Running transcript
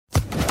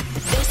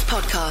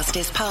podcast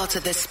is part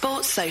of the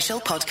Sports Social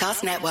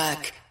Podcast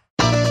Network.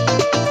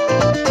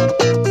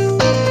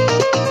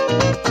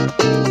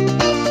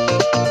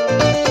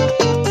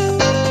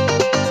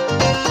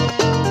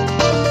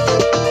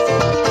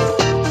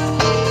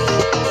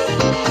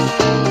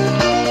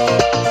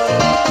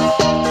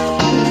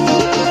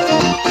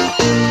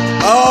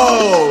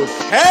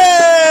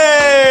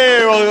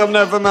 Okay! Welcome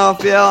to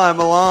FMLPL. I'm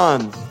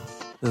Milan.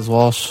 This is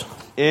Walsh.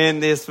 In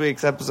this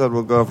week's episode,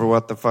 we'll go over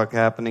what the fuck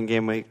happened in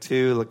Game Week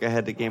 2, look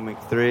ahead to Game Week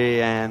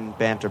 3, and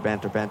banter.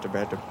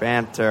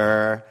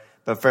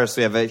 But first,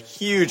 we have a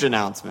huge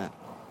announcement.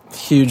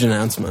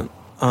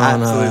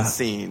 Absolute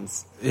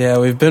scenes. Yeah,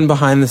 we've been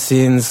behind the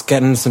scenes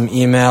getting some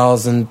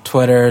emails and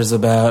Twitters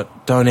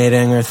about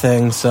donating or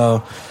things,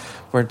 so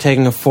we're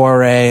taking a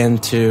foray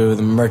into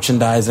the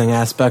merchandising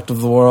aspect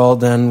of the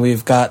world, and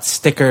we've got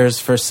stickers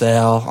for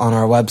sale on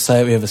our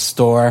website. We have a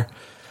store.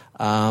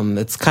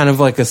 It's kind of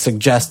like a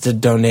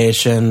suggested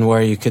donation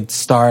where you could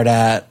start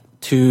at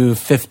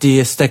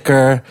 $2.50 a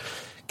sticker,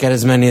 get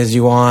as many as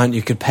you want.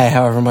 You could pay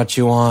however much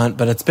you want,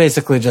 but it's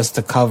basically just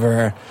to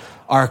cover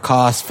our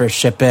costs for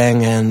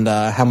shipping and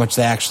how much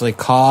they actually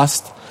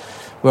cost.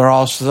 We're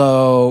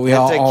also we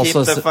have to keep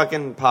the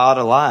fucking pod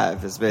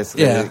alive is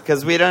basically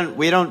because we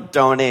don't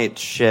donate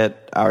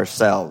shit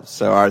ourselves.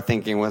 So our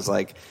thinking was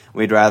like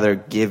we'd rather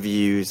give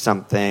you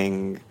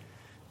something,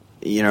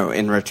 you know,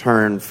 in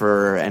return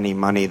for any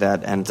money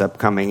that ends up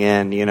coming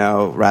in, you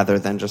know, rather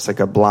than just like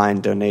a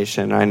blind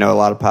donation. I know a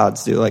lot of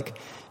pods do like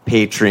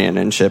Patreon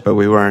and shit, but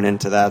we weren't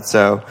into that.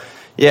 So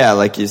yeah,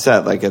 like you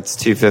said, like it's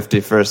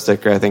 $2.50 for a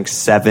sticker. I think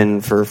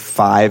 $7 for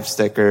 5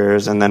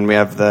 stickers, and then we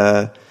have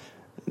the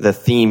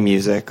theme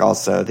music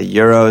also. The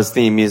Euros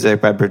theme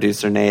music by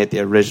producer Nate,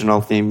 the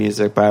original theme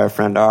music by our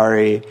friend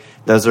Ari.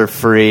 Those are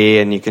free,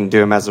 and you can do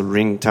them as a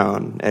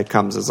ringtone. It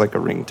comes as like a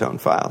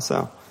ringtone file,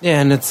 so. Yeah,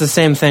 and it's the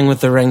same thing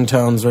with the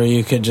ringtones where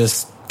you could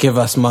just give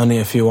us money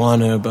if you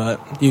want to,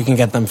 but you can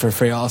get them for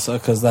free also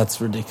because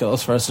that's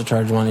ridiculous for us to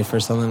charge money for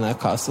something that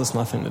costs us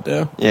nothing to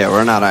do. Yeah,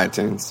 we're not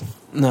iTunes.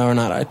 No, we're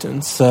not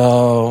iTunes.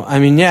 So, I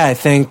mean, yeah, I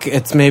think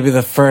it's maybe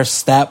the first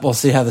step. We'll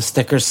see how the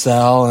stickers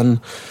sell,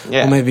 and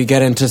we'll maybe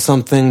get into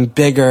something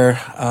bigger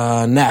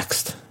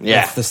next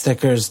if the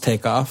stickers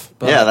take off.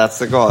 But yeah, that's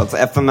the goal. It's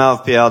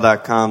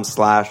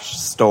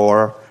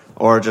fmlpl.com/store,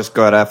 or just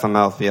go to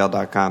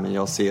fmlpl.com and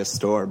you'll see a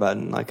store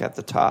button like at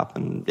the top.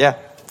 And yeah,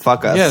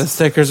 fuck us. Yeah, the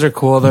stickers are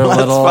cool. They're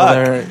little.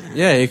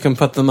 You can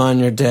put them on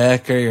your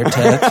dick or your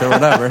tits or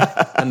whatever,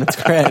 and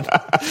it's great.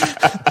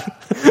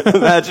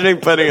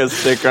 Imagining putting a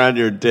sticker on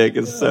your dick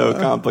is so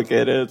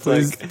complicated.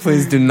 It's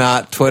please do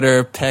not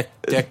Twitter pick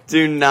dick.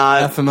 Do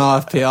not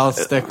FMLFPL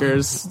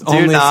stickers.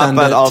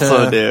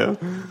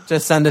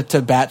 Just send it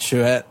to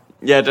Batshuit.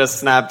 Yeah,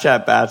 just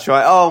Snapchat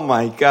Batshuit. Oh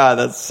my god,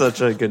 that's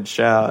such a good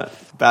shout.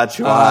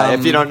 Batshuit.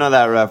 If you don't know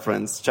that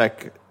reference,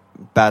 check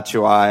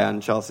Batshuit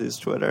on Chelsea's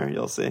Twitter.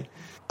 You'll see.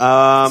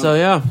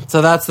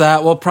 So that's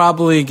that. We'll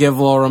probably give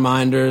little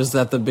reminders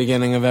at the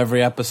beginning of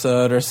every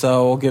episode or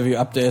so. We'll give you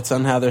updates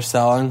on how they're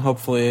selling.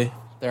 Hopefully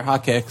they're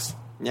hotcakes.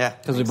 Yeah.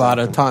 Because we bought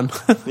a ton.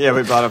 Yeah,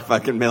 we bought a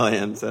fucking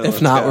million. So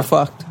if not, we're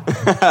fucked.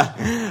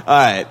 All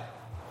right.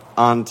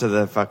 On to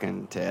the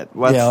fucking tit.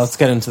 Let's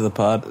get into the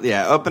pod.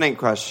 Yeah, opening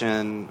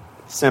question.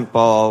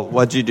 Simple.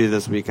 What'd you do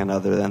this weekend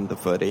other than the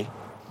footy?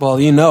 Well,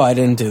 you know I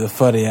didn't do the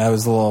footy. I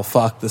was a little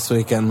fucked this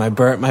weekend. My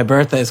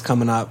birthday's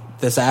coming up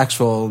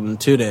in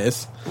 2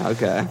 days.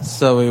 Okay.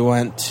 So we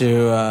went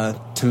to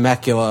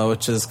Temecula,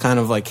 which is kind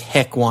of like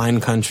hick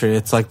wine country.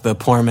 It's like the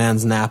poor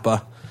man's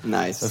Napa.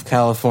 Nice. Of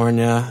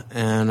California.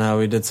 And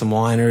we did some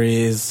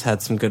wineries,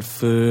 had some good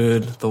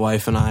food, the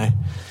wife and I.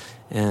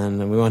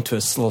 And we went to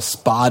a little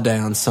spa day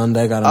on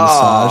Sunday, got a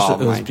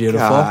massage. It was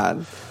beautiful.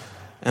 God.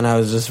 And I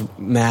was just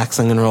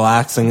maxing and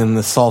relaxing in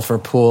the sulfur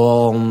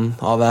pool and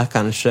all that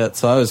kind of shit.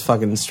 So I was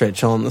fucking straight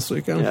chilling this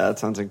weekend. Yeah, that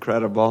sounds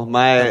incredible.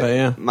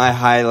 My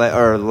highlight,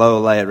 or low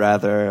light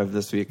rather, of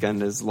this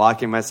weekend is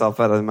locking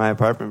myself out of my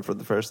apartment for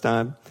the first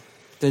time.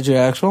 Did you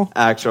Actual,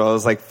 it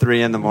was like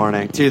 3 in the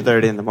morning,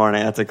 2:30 in the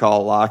morning. I had to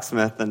call a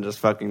locksmith and just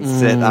fucking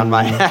sit on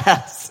my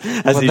ass.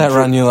 Would that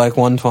run you like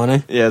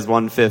 120? Yeah, it's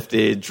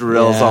 150.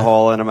 Drills a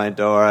hole into my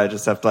door. I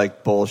just have to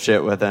like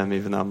bullshit with him,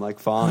 even though I'm like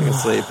falling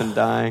asleep and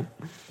dying.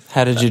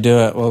 How did you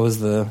do it? What was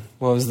the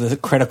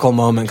critical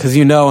moment? Because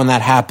you know when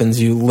that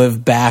happens, you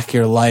live back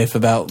your life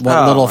about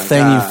what little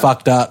thing you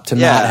fucked up to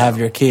not have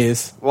your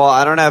keys. Well,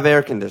 I don't have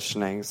air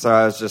conditioning, so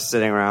I was just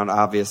sitting around,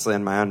 obviously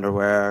in my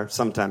underwear,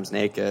 sometimes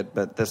naked,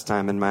 but this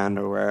time in my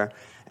underwear.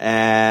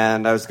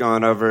 And I was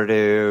going over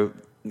to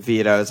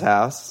Vito's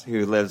house,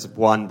 who lives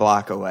 1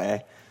 block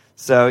away.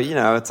 So, you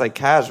know, it's like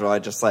casual. I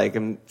just like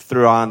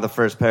threw on the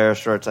first pair of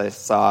shorts I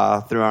saw,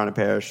 threw on a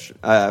pair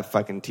of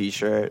fucking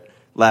t-shirt,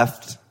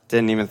 left.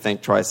 Didn't even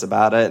think twice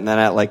about it. And then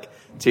at like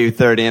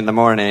 2:30 in the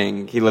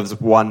morning, he lives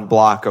 1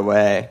 block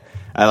away.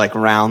 I like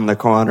round the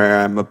corner.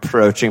 I'm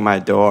approaching my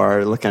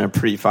door, looking to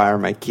pre-fire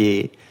my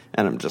key,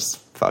 and I'm just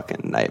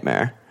fucking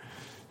nightmare.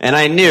 And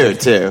I knew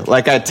too.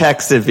 Like I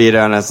texted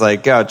Vito and I was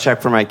like, "Go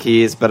check for my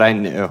keys," but I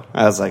knew.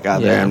 I was like, "Oh,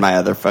 they're in my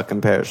other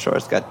fucking pair of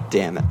shorts. God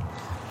damn it."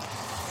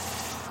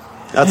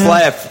 That's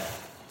life.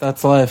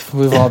 That's life.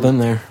 We've all been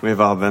there. We've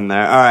all been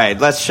there. All right,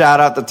 let's shout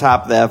out the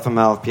top of the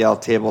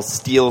FMLPL table,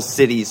 Steel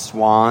City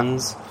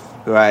Swans,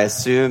 who I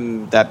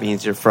assume that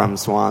means you're from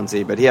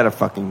Swansea, but he had a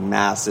fucking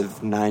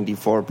massive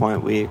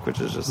 94-point week,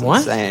 which is just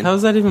insane. How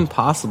is that even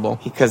possible?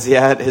 Because he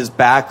had his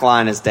back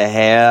line is De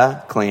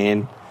Gea,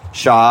 clean,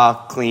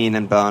 Shaw, clean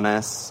and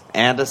bonus,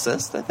 and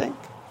assist, I think.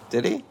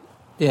 Did he?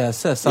 Yeah,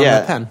 assist on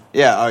the pen.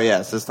 Yeah,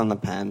 assist on the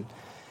pen.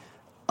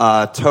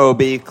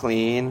 Toby,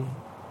 clean.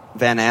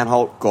 Van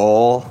Aanholt,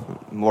 goal.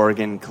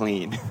 Morgan,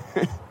 clean.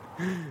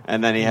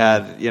 And then he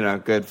had,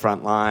 good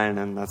front line,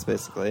 and that's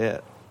basically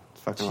it.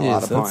 It's fucking a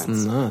lot of points.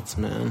 That's nuts,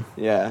 man.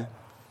 Yeah.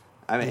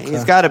 I mean,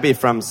 he's got to be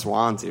from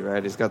Swansea,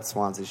 right? He's got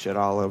Swansea shit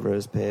all over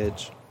his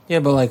page. Yeah,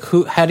 but,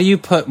 how do you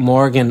put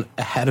Morgan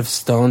ahead of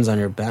Stones on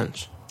your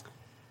bench?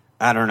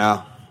 I don't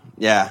know.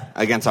 Yeah,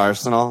 against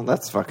Arsenal?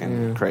 That's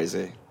fucking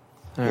crazy.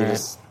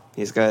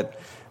 He's good.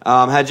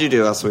 How'd you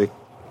do last week?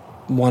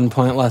 1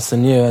 point less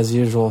than you, as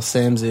usual.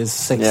 Samesies,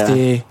 60.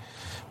 Yeah.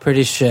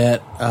 Pretty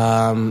shit.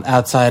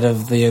 Outside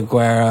of the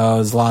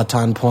Aguero,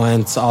 Zlatan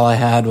points, all I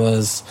had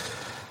was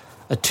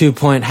a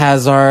 2-point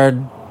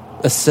Hazard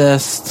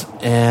assist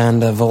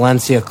and a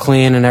Valencia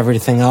clean, and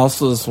everything else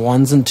was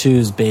 1s and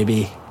 2s,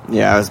 baby.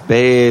 Yeah, it was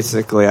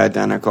basically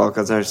identical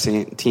because our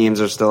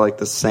teams are still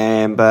the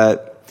same,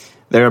 but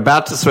they're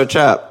about to switch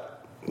up.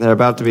 They're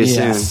about to be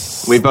soon.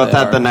 We both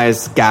had the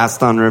nice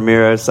Gaston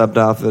Ramirez subbed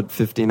off at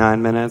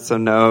 59 minutes, so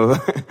no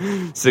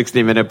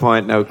 60-minute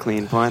point, no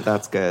clean point.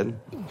 That's good.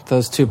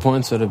 Those 2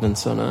 points would have been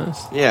so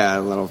nice. Yeah,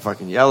 little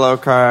fucking yellow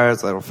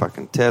cards, little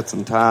fucking tits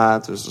and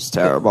tots. It was just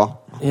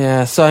terrible.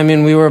 Yeah, so I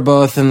mean, we were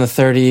both in the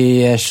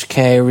 30-ish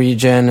K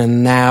region,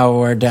 and now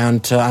we're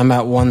down to, I'm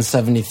at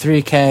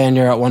 173K and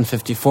you're at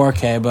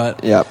 154K,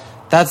 but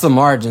that's the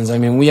margins. I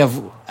mean, we have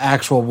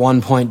actual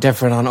 1 point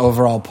different on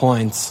overall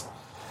points.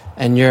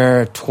 And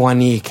you're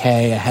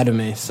 20K ahead of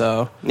me,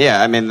 so... Yeah,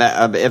 I mean,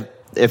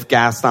 if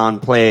Gaston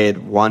played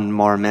one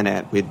more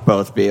minute, we'd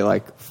both be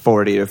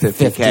 40 to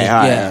 50K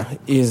higher. Yeah,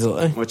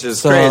 easily. Which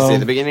is crazy.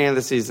 The beginning of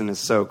the season is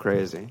so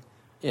crazy.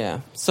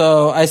 Yeah,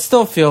 so I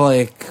still feel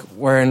like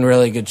we're in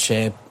really good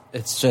shape.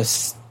 It's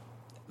just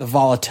the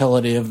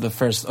volatility of the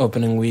first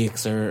opening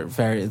weeks it's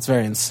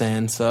very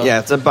insane. So yeah,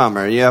 it's a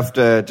bummer. You have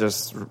to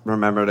just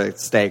remember to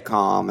stay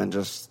calm and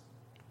just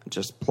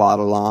plod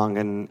along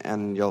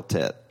and you'll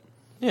tit.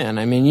 Yeah,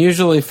 and I mean,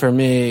 usually for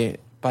me,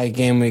 by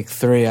game week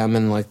 3, I'm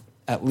in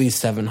at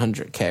least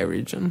 700K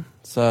region.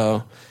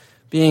 So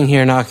being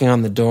here, knocking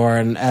on the door,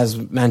 and as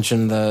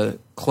mentioned, the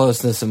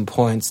closeness in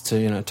points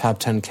to, top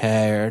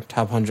 10K or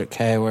top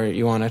 100K where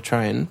you want to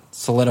try and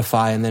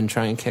solidify and then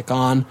try and kick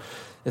on,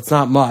 it's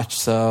not much.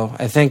 So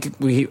I think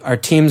our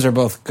teams are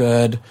both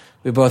good.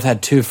 We both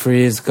had 2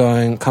 frees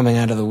coming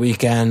out of the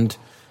weekend.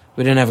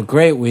 We didn't have a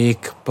great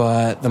week,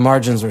 but the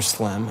margins were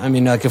slim. I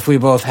mean, if we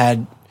both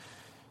had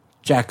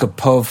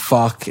Jakubov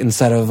fuck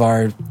instead of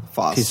our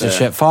piece of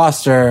shit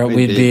Foster,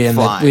 we'd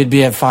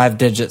be at 5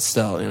 digits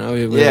still.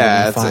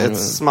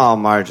 It's small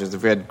margins.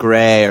 If we had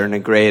Gray or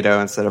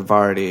Negredo instead of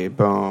Vardy,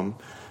 boom.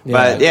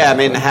 But exactly. I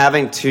mean,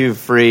 having 2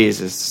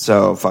 frees is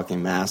so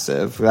fucking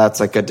massive.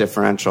 That's a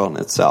differential in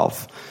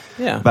itself.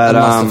 Yeah, but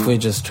unless if we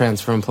just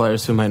transfer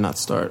players who might not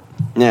start.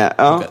 Yeah,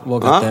 we'll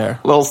get there.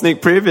 Little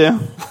sneak preview.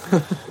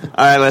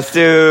 All right, let's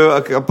do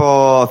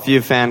a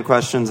few fan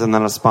questions and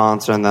then a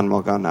sponsor, and then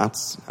we'll go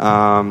nuts.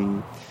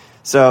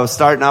 So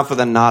starting off with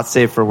a not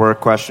safe for work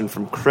question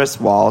from Chris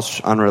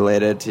Walsh,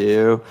 unrelated to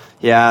you.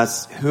 He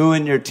asks, who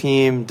in your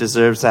team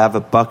deserves to have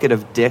a bucket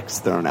of dicks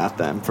thrown at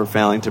them for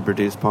failing to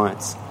produce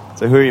points?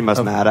 So who are you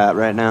most mad at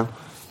right now?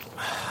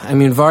 I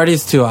mean,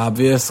 Vardy's too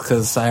obvious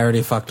because I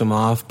already fucked him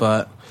off,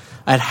 but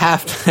I'd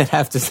have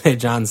to say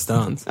John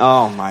Stones.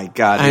 Oh my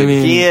god, dude. I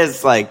mean, he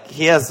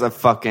has a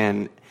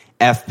fucking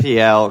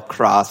FPL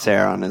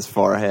crosshair on his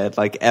forehead.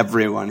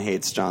 Everyone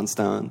hates John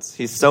Stones.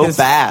 He's so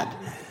bad.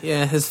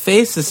 Yeah, his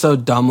face is so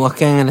dumb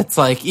looking, and it's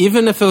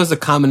even if it was a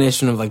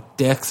combination of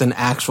dicks and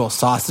actual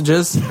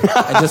sausages,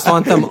 I just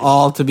want them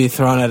all to be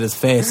thrown at his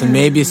face, and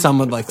maybe some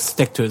would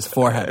stick to his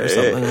forehead or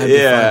something. I'd be fine with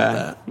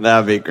that.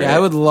 That'd be great. Yeah, I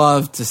would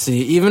love to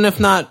see, even if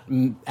not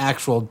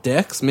actual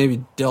dicks,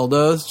 maybe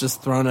dildos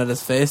just thrown at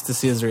his face to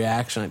see his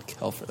reaction. I'd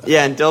kill for that.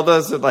 Yeah, and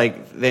dildos would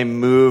they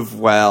move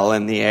well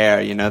in the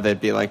air.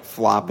 They'd be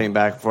flopping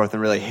back and forth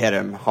and really hit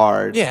him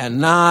hard. Yeah,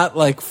 not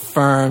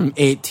firm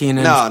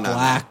 18-inch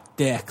black.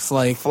 Dicks,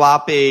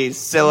 floppy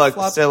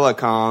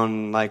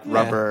silicone,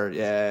 rubber.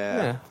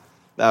 Yeah.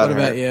 What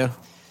about you?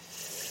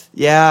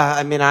 Yeah,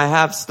 I mean, I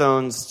have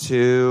Stones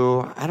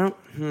too. I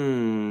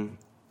don't.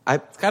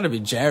 It's got to be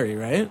Jerry,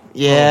 right?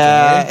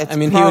 Yeah,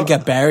 Jerry? He would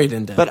get buried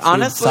in debt. But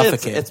honestly,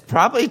 it's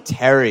probably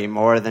Terry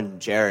more than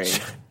Jerry.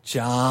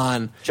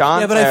 John.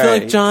 Yeah, but Terry. I feel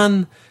like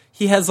John.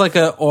 He has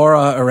an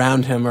aura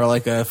around him or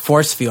a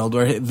force field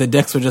where the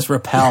dicks would just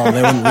repel.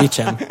 They wouldn't reach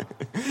him.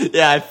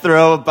 Yeah, I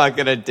throw a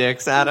bucket of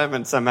dicks at him,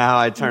 and somehow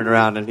I turn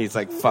around and he's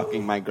like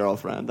fucking my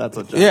girlfriend. That's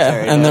what John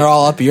Terry and does. they're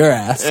all up your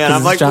ass. And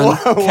I'm like,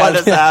 what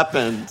has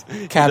happened?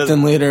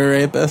 Captain, leader,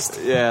 rapist.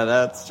 Yeah,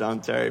 that's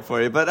John Terry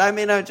for you. But I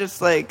mean, I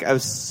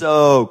was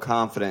so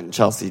confident in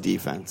Chelsea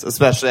defense,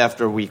 especially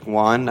after week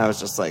 1. I was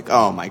just like,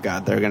 oh my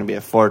God, they're going to be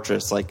a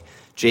fortress. Like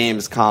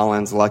James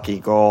Collins' lucky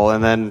goal.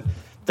 And then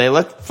they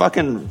looked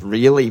fucking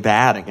really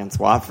bad against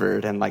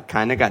Watford and like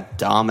kind of got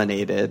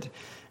dominated.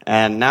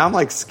 And now I'm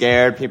like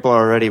scared. People are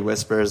already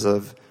whispers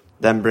of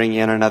them bringing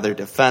in another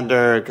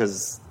defender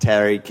because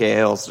Terry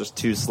Cahill's just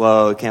too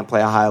slow, can't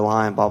play a high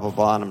line, blah, blah,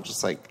 blah. And I'm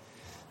just like,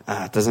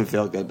 it doesn't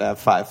feel good to have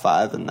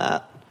 5-5 in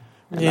that.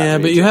 Yeah,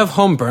 but you have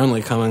home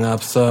Burnley coming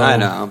up, so... I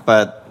know,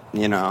 but,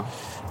 you know...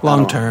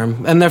 Long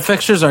term. And their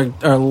fixtures are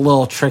a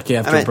little tricky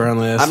after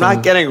Burnley. I'm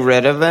not getting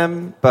rid of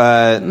him,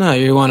 but... No,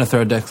 you want to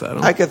throw dicks at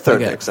him. I could throw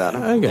dicks at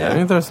him. Okay, I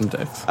can throw some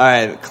dicks. All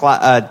right,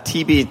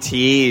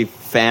 TBT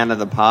fan of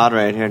the pod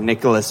right here,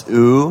 Nicholas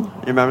Ooh. You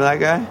remember that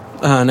guy?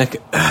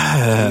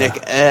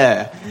 Nick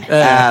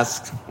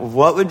asked,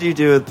 what would you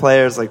do with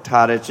players like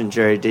Tadic and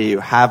Jerry D who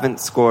haven't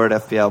scored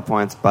FPL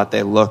points, but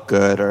they look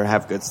good or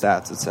have good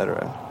stats,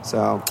 etc.?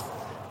 So...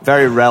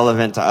 very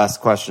relevant to us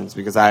questions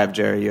because I have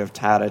Jerry, you have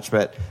Tadic,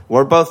 but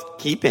we're both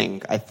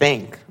keeping, I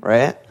think,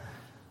 right?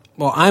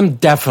 Well, I'm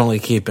definitely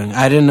keeping.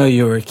 I didn't know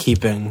you were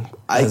keeping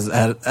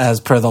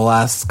as per the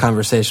last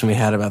conversation we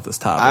had about this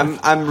topic.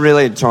 I'm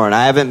really torn.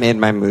 I haven't made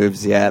my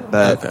moves yet,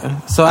 but... Okay.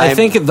 So I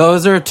think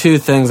those are two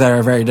things that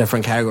are very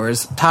different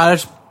categories.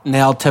 Tadic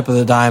nailed tip of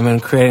the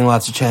diamond, creating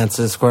lots of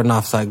chances, scored an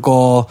offside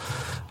goal.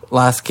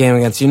 Last game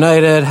against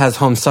United, has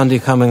home Sunday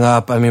coming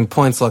up. I mean,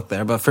 points look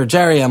there. But for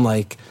Jerry, I'm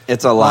like...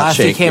 It's a lot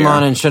shakier. He came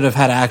on and should have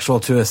had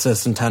actual 2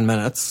 assists in 10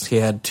 minutes. He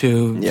had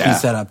 2... Yeah. He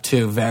set up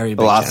 2 very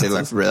big chances.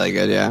 Looked really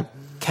good, yeah.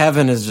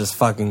 Kevin is just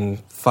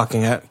fucking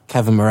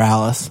Kevin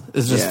Morales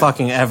is just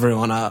fucking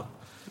everyone up.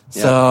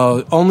 Yep.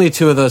 So only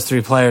 2 of those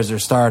 3 players are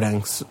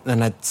starting.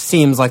 And it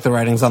seems like the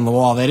writing's on the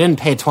wall. They didn't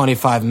pay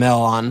 25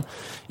 mil on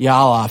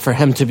Yala for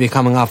him to be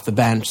coming off the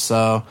bench.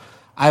 So...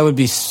 I would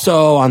be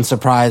so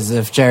unsurprised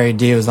if Jerry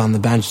D was on the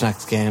bench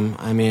next game.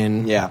 I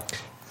mean,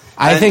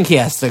 I think he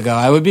has to go.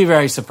 I would be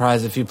very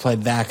surprised if you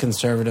played that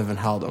conservative and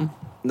held him.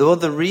 Well,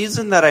 the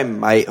reason that I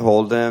might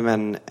hold him,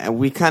 and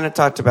we kind of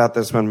talked about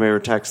this when we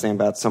were texting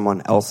about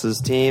someone else's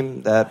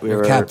team that we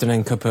were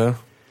captaining Capu.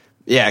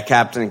 Yeah,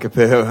 captain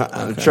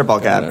Capu,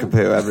 triple cap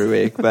Capu every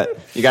week, but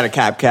you got to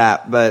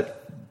cap.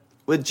 But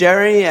with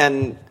Jerry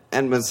and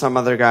with some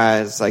other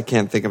guys, I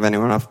can't think of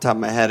anyone off the top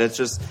of my head. It's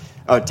just.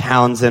 Oh,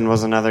 Townsend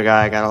was another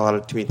guy I got a lot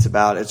of tweets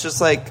about. It's just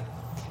like,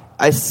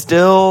 I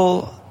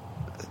still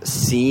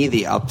see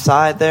the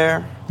upside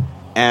there,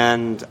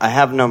 and I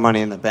have no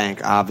money in the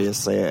bank,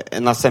 obviously.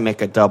 Unless I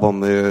make a double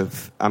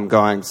move, I'm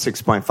going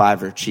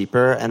 6.5 or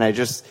cheaper, and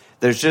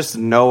there's just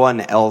no one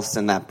else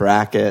in that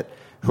bracket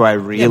who I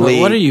really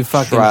but what are you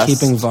fucking trust.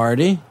 Keeping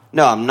Vardy?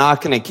 No, I'm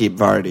not going to keep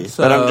Vardy.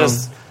 But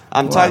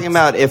I'm talking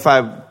about if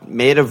I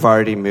made a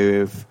Vardy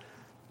move,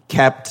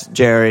 kept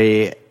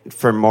Jerry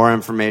for more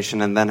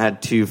information and then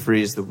had 2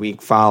 frees the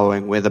week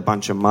following with a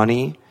bunch of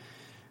money,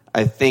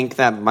 I think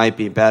that might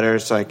be better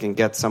so I can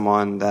get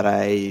someone that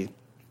I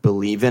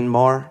believe in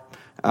more.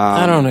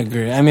 I don't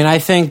agree. I mean, I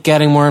think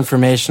getting more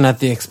information at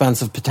the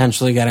expense of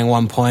potentially getting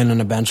 1 point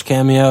in a bench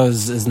cameo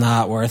is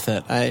not worth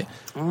it. I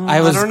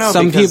don't know,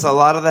 because a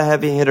lot of the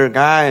heavy hitter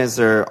guys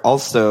are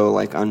also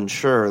like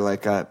unsure.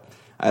 Like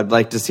I'd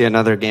like to see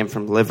another game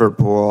from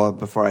Liverpool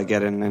before I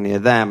get in any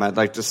of them. I'd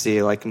like to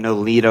see like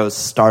Nolito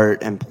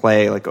start and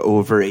play like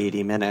over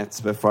 80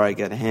 minutes before I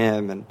get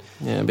him. And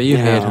but you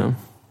hate him.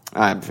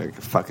 I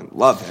fucking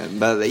love him,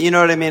 but you know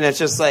what I mean? It's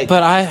just like...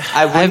 But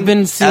I've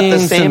been seeing at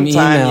the same some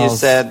time emails. You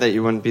said that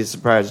you wouldn't be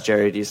surprised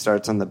Jerry D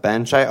starts on the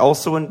bench. I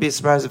also wouldn't be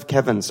surprised if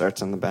Kevin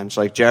starts on the bench.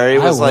 Like Jerry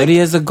was like... He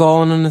has a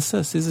goal and an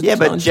assist.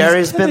 But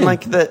Jerry's been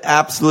like the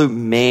absolute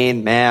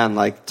main man,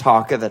 like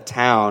talk of the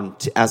town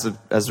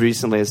as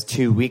recently as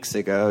 2 weeks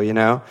ago, you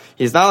know?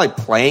 He's not like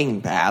playing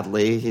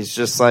badly. He's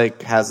just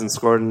like hasn't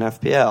scored an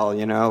FPL,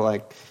 you know?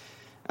 Like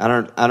I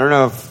don't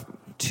know if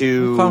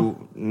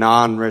 2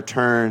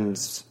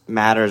 non-returns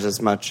matters as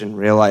much in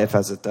real life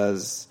as it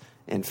does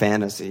in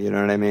fantasy. You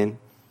know what I mean?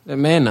 It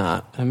may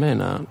not.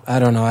 I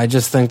don't know. I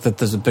just think that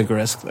there's a big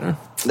risk there.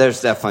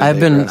 There's definitely.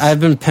 I've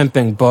been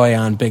pimping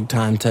Boyan big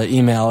time to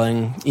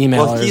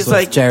emailers with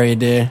like, Jerry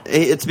D.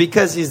 It's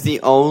because he's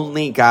the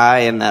only guy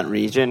in that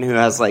region who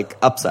has like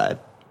upside.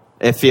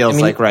 It feels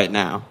like right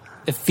now.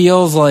 It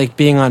feels like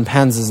being on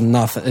pens is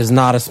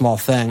not a small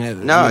thing.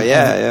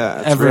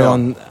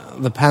 Everyone,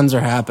 the pens are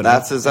happening.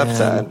 That's his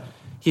upside.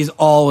 He's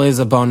always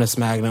a bonus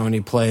magnet when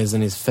he plays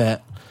and he's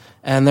fit.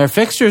 And their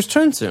fixtures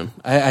turn soon.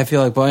 I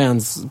feel like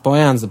Boyan's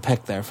the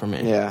pick there for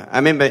me. Yeah,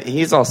 I mean, but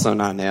he's also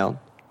not nailed.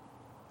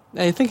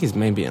 I think he's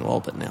maybe a little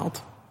bit nailed.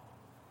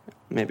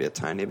 Maybe a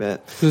tiny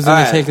bit. Who's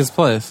going to take his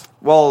place?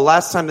 Well,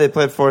 last time they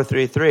played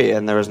 4-3-3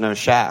 and there was no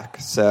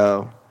Shaq.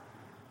 So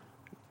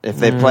if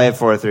they play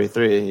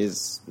 4-3-3,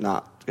 he's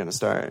not going to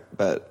start.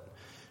 But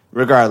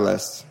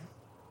regardless,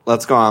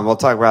 let's go on. We'll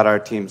talk about our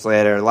teams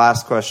later.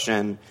 Last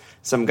question.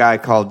 some guy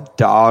called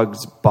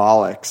Dogs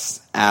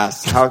Bollocks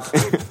asked how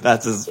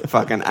that's his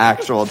fucking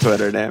actual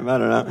Twitter name. I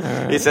don't know.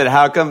 Right. He said,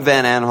 "How come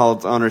Van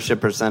Aanholt's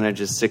ownership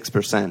percentage is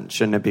 6%?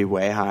 Shouldn't it be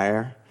way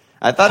higher?"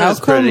 I thought it was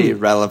pretty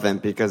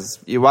relevant because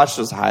you watch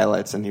those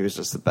highlights and he was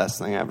just the best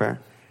thing ever.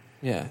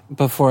 Yeah.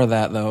 Before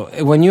that, though,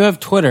 when you have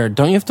Twitter,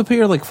 don't you have to put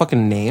your like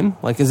fucking name?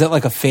 Like, is it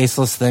like a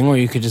faceless thing where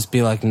you could just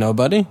be like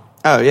nobody?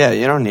 Oh yeah,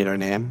 you don't need our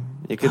name.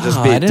 You could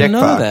just be a dick fuck. I didn't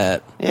know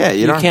that. Yeah,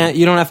 you don't.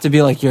 You don't have to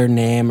be like your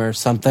name or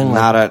something.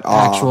 Not like at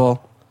all.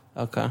 Actual.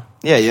 Okay.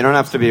 Yeah, you don't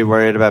have to be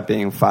worried about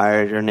being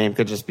fired. Your name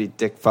could just be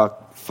Dick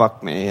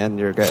Fuck me, and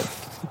you're good.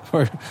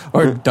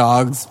 or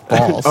Dogs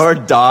Balls. Or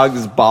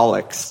Dogs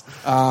Bollocks.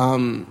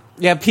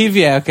 Yeah,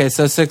 PVA. Okay,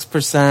 so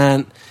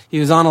 6%. He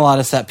was on a lot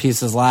of set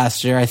pieces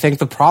last year. I think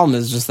the problem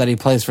is just that he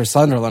plays for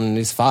Sunderland and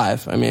he's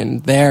 5. I mean,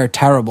 they're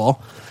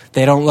terrible.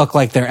 They don't look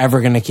like they're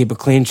ever going to keep a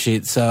clean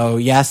sheet. So,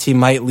 yes, he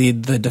might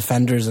lead the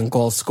defenders in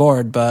goals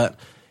scored, but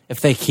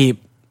if they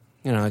keep,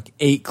 like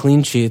 8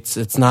 clean sheets,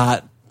 it's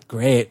not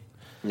great.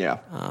 Yeah.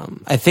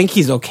 I think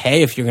he's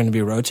okay if you're going to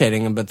be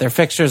rotating him, but their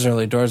fixtures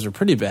early doors are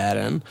pretty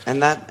bad.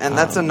 And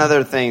that's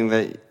another thing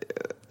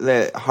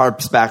that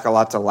harps back a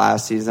lot to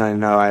last season. I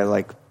know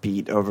I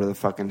beat over the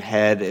fucking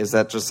head, is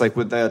that just like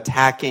with the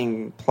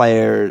attacking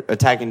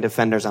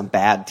defenders on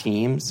bad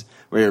teams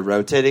where you're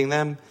rotating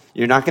them,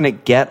 you're not going to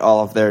get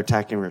all of their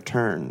attacking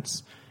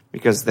returns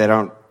because they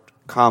don't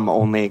come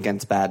only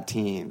against bad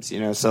teams,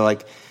 So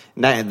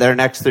their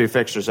next 3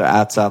 fixtures are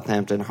at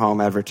Southampton,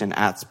 home Everton,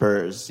 at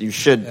Spurs. You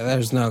should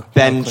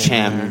bench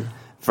him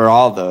for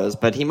all those,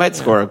 but he might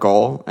score a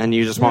goal and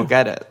you just won't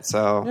get it.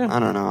 So I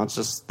don't know. It's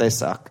just they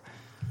suck.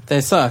 They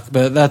suck,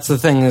 but that's the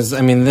thing is,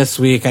 this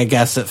week I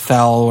guess it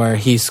fell where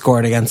he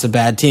scored against a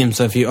bad team.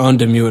 So if you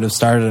owned him, you would have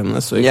started him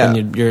this week,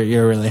 and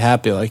you're really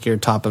happy, like you're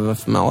top of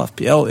FML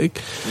FPL league.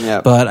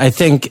 Yeah. But I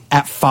think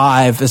at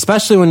 5,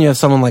 especially when you have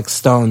someone like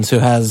Stones who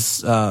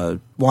has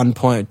 1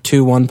 point,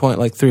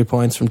 3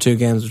 points from 2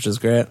 games, which is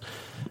great.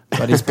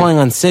 But he's playing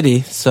on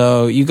City,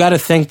 so you got to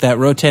think that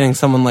rotating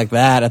someone like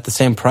that at the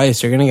same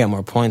price, you're going to get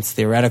more points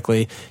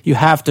theoretically. You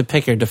have to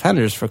pick your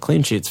defenders for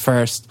clean sheets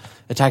first,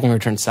 attacking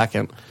return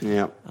second.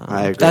 Yeah,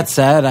 I agree. That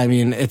said,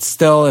 it's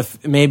still,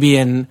 if maybe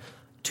in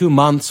 2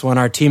 months when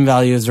our team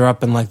values are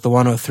up in the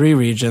 103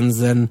 regions,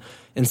 then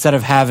instead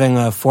of having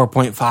a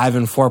 4.5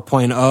 and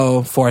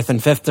 4.0 fourth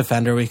and fifth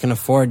defender, we can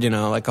afford, a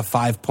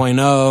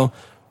 5.0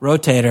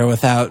 rotator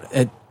without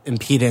it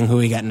impeding who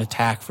we get in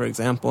attack, for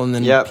example, and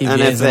then PVA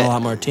is in a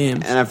lot more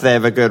teams. And if they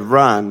have a good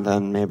run,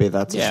 then maybe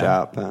that's a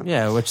shot. But.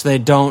 Yeah, which they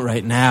don't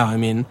right now.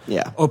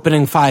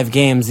 Opening 5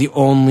 games, the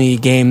only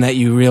game that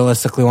you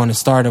realistically want to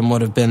start him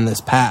would have been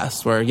this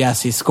past, where,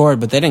 yes, he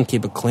scored, but they didn't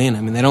keep it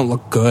clean. They don't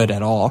look good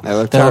at all. They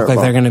look like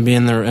they're going to be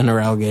in a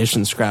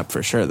relegation scrap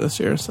for sure this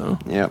year. So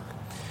yep.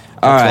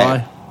 All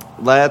right.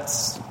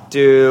 Let's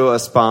do a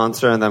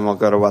sponsor, and then we'll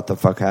go to What the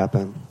Fuck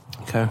Happened.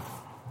 Okay.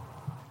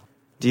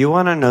 Do you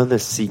want to know the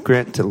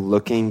secret to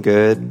looking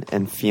good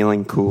and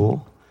feeling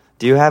cool?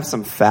 Do you have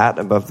some fat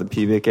above the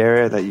pubic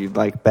area that you'd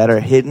like better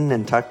hidden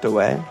and tucked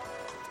away?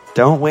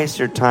 Don't waste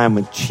your time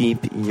with cheap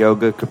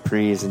yoga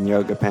capris and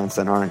yoga pants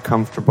that aren't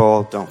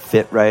comfortable, don't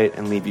fit right,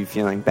 and leave you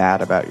feeling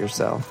bad about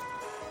yourself.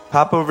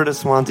 Pop over to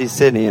Swansea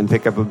City and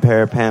pick up a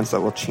pair of pants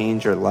that will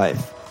change your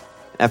life.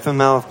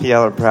 FML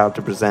FPL are proud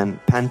to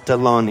present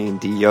Pantaloni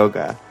di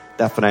Yoga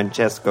da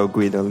Francesco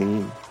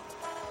Guidolin.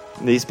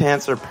 These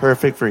pants are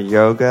perfect for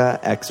yoga,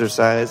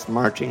 exercise,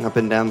 marching up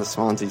and down the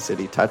Swansea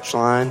City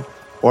touchline,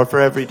 or for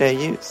everyday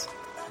use.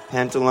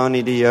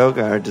 Pantaloni di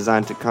Yoga are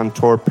designed to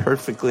contour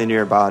perfectly to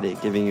your body,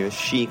 giving you a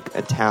chic,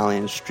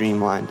 Italian,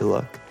 streamlined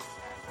look.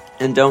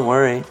 And don't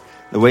worry,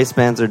 the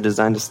waistbands are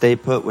designed to stay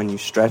put when you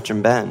stretch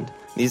and bend.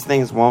 These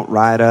things won't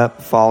ride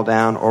up, fall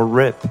down, or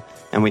rip,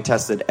 and we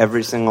tested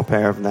every single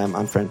pair of them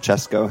on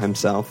Francesco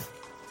himself.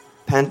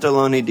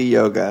 Pantaloni di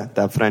Yoga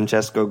da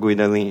Francesco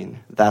Guidolin.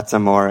 That's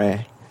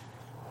amore.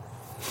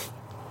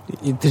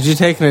 Did you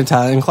take an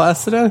Italian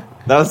class today?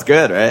 That was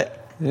good, right?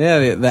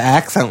 Yeah, the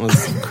accent was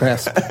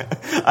crisp.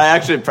 I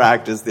actually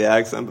practiced the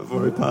accent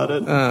before we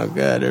potted. Oh,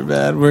 good or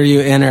bad? Were you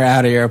in or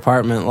out of your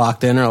apartment,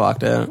 locked in or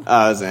locked out?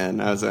 I was in.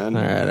 All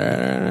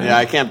right. Yeah,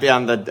 I can't be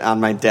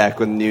on my deck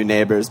with new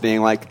neighbors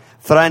being like,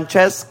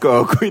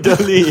 Francesco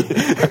Guidolin.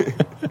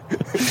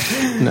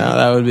 No,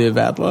 that would be a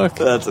bad look.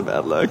 That's a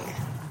bad look.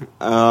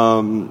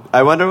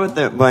 I wonder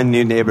what my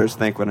new neighbors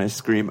think when I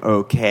scream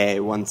okay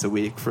once a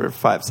week for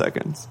 5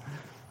 seconds.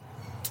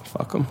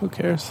 Fuck them. Who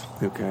cares?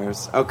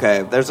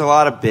 Okay, there's a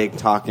lot of big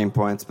talking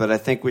points, but I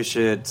think we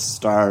should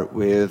start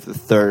with the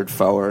third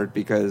forward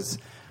because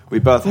we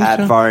both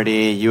had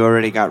Vardy. You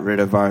already got rid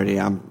of Vardy.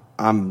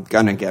 I'm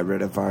gonna get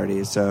rid of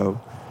Vardy,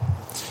 so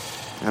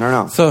I don't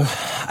know. So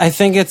I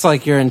think it's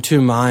like you're in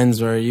 2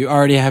 minds where you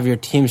already have your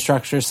team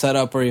structure set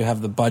up where you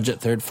have the budget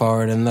third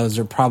forward, and those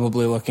are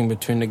probably looking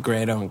between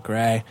Negredo and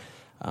Gray.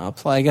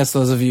 I guess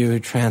those of you who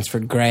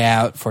transferred Gray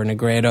out for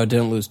Negredo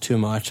didn't lose too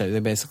much. They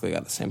basically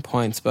got the same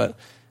points, but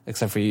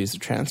except for you used the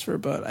transfer.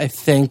 But I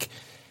think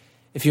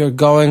if you're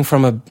going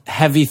from a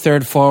heavy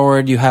third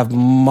forward, you have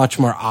much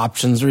more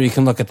options where you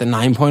can look at the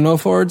 9.0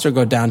 forwards or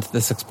go down to the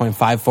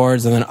 6.5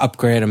 forwards and then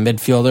upgrade a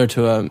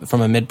midfielder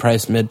from a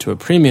mid-price mid to a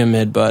premium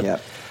mid.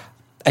 But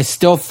I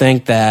still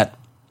think that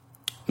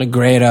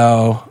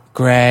Negredo,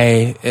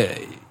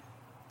 Gray,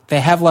 they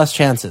have less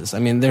chances. I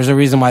mean, there's a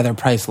reason why they're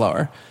priced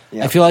lower.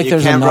 I feel like you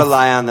can't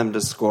rely on them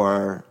to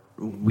score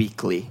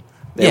weekly.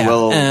 They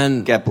will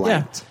get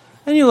blanked. Yeah.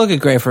 And you look at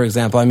Gray, for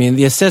example. I mean,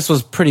 the assist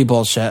was pretty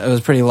bullshit. It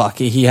was pretty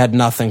lucky. He had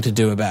nothing to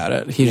do about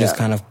it. He just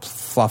kind of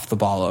fluffed the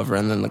ball over,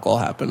 and then the goal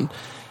happened.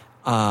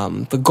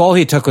 The goal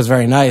he took was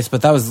very nice,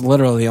 but that was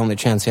literally the only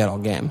chance he had all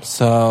game.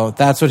 So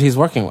that's what he's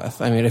working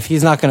with. I mean, if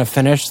he's not going to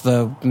finish,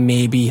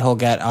 maybe he'll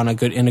get in a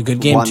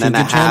good game 1.5 2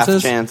 good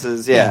chances.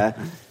 chances.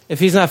 If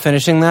he's not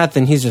finishing that,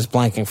 then he's just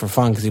blanking for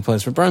fun because he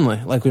plays for Burnley,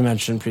 like we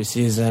mentioned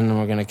preseason, and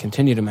we're going to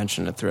continue to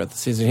mention it throughout the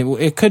season.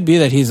 It could be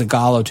that he's a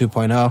Gallo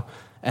 2.0.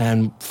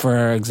 And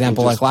for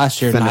example, like last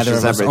year, neither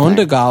of us owned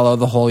a Gallo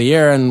the whole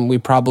year, and we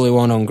probably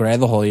won't own Gray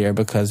the whole year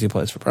because he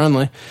plays for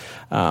Burnley.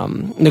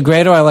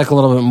 Negredo I like a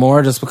little bit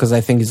more just because I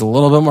think he's a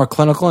little bit more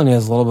clinical and he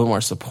has a little bit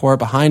more support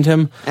behind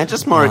him. And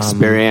just more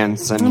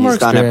experience, and he's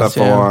done it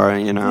before,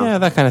 you know. Yeah,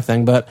 that kind of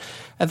thing. But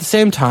at the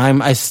same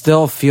time, I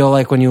still feel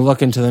like when you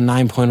look into the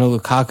 9.0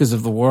 Lukakus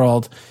of the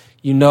world,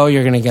 you know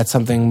you're going to get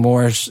something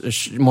more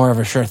of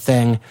a sure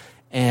thing.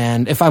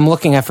 And if I'm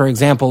looking at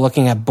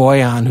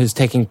Boyan, who's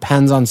taking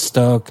pens on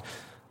Stoke,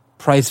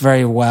 priced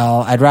very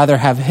well, I'd rather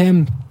have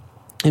him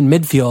in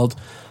midfield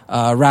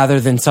rather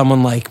than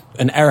someone like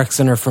an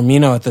Eriksen or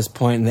Firmino at this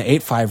point in the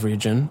 8-5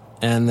 region,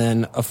 and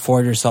then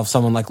afford yourself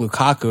someone like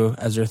Lukaku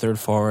as your third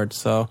forward.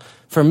 So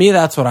for me,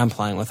 that's what I'm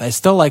playing with. I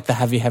still like the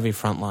heavy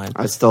front line.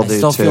 I still too.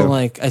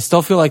 I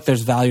still feel like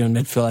there's value in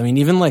midfield. I mean,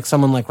 even like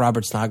someone like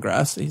Robert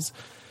Snodgrass, he's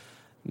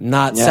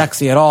not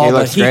sexy at all,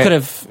 but he could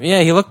have.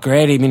 Yeah, he looked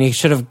great. I mean, he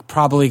should have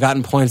probably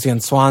gotten points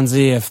against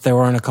Swansea if there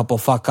weren't a couple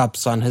fuck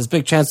ups on his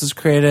big chances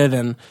created,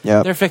 and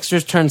their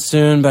fixtures turn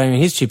soon. But I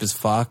mean, he's cheap as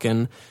fuck.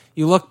 And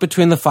you look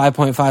between the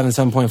 5.5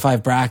 and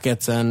 7.5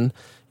 brackets, and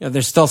you know,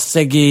 there's still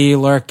Siggy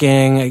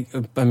lurking.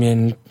 I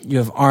mean, you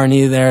have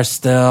Arnie there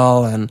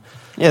still, and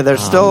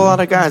there's still a lot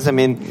of guys. I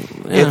mean,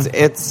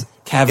 it's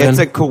Kevin. It's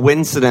a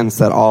coincidence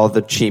that all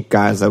the cheap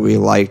guys that we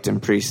liked in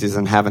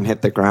preseason haven't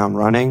hit the ground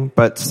running,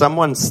 but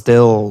someone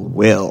still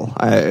will.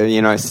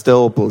 I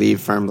still believe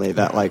firmly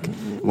that like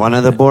one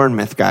of the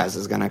Bournemouth guys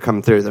is going to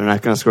come through. They're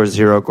not going to score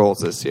 0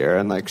 goals this year,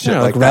 and like shit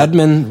like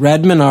Redmond. That.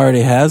 Redmond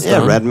already has.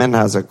 Yeah, Redmond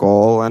has a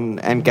goal,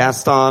 and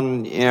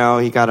Gaston,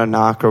 he got a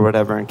knock or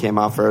whatever and came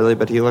off early,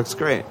 but he looks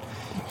great.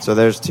 So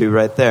there's 2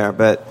 right there,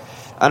 but.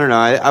 I don't know.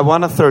 I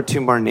want to throw 2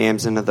 more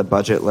names into the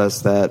budget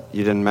list that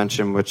you didn't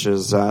mention, which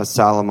is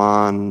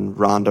Salomon,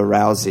 Ronda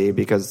Rousey,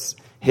 because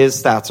his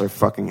stats are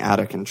fucking out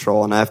of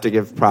control. And I have to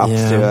give props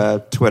to a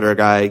Twitter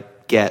guy,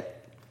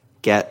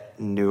 Get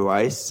New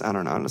Ice. I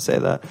don't know how to say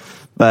that.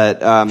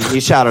 But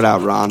he shouted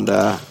out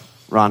Ronda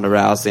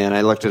Rousey, and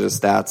I looked at his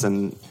stats,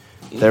 and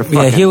they're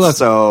fucking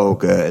so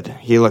good.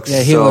 He looks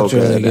he so looked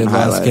really good last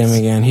highlights. Game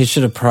again. He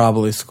should have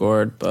probably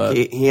scored, but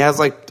he has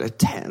like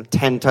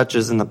 10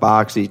 touches in the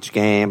box each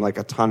game, like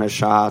a ton of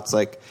shots.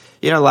 Like,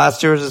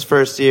 last year was his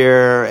first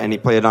year, and he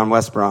played on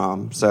West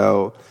Brom,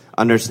 so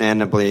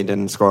understandably he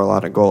didn't score a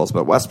lot of goals.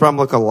 But West Brom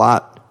look a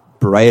lot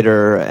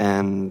brighter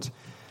and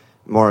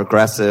more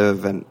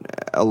aggressive, and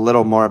a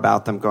little more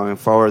about them going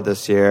forward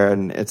this year.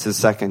 And it's his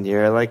second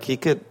year. Like he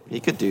could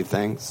do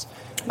things.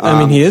 I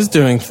mean, he is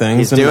doing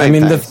things.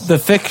 Things.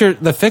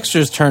 The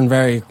fixtures turn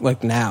very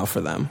now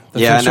for them.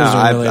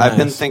 I've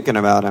been thinking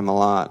about him a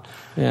lot.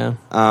 Yeah.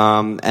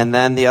 And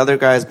then the other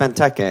guy is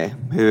Benteke,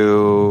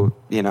 who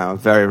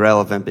very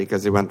relevant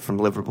because he went from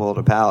Liverpool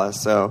to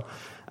Palace. So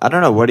I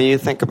don't know. What do you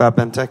think about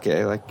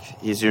Benteke? Like,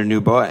 he's your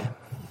new boy.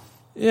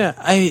 Yeah,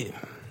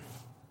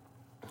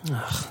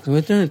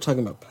 we're talking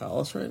about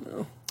Palace right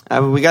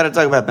now. We got to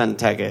talk about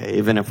Benteke,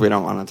 even if we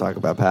don't want to talk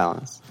about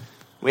Palace.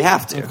 We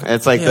have to. Okay.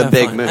 It's like the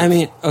big move. I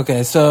mean,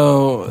 okay,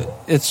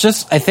 so it's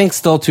just, I think,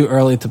 still too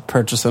early to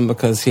purchase him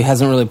because he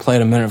hasn't really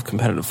played a minute of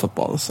competitive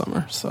football this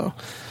summer. So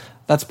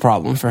that's a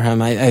problem for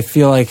him. I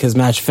feel like his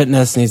match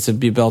fitness needs to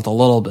be built a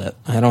little bit.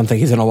 I don't think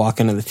he's going to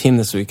walk into the team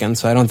this weekend,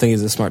 so I don't think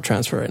he's a smart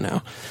transfer right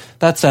now.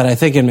 That said, I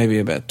think in maybe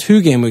about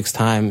 2 game weeks'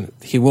 time,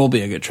 he will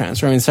be a good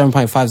transfer. I mean,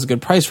 7.5 is a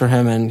good price for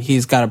him, and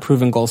he's got a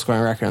proven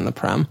goal-scoring record in the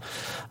Prem.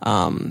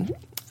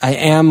 I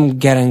am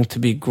getting to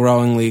be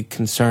growingly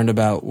concerned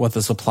about what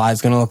the supply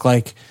is going to look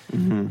like.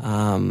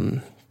 Mm-hmm.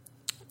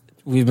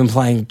 We've been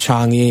playing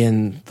Changyi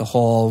and the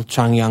whole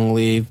Changyang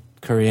Lee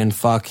Korean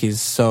fuck.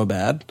 He's so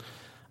bad.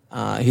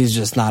 He's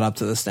just not up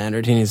to the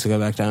standard. He needs to go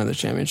back down to the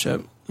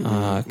championship.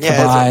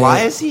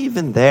 Why is he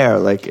even there?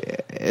 Like,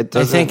 it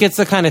doesn't. I think it's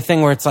the kind of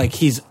thing where it's like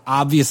he's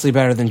obviously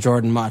better than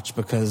Jordan Much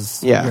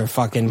because your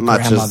fucking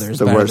grandmother's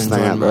better than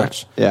Jordan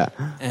Much. Yeah,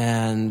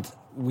 and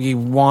we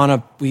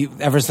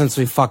ever since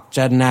we fucked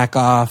Jedinak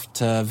off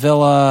to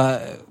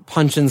Villa,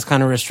 Punchin's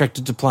kind of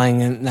restricted to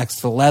playing next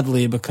to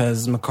Ledley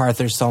because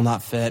MacArthur's still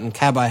not fit and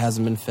Cabai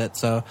hasn't been fit.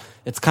 So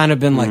it's kind of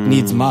been like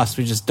needs must.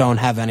 We just don't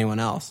have anyone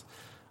else.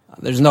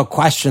 There's no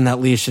question that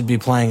Lee should be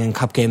playing in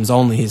cup games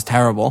only. He's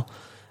terrible.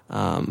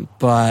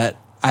 But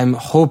I'm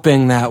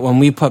hoping that when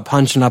we put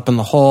Punchin up in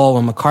the hole,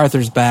 when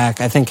MacArthur's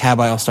back, I think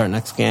Cabai will start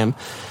next game.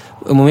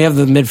 And when we have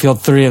the midfield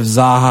three of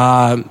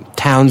Zaha,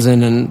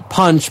 Townsend, and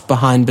Punch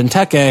behind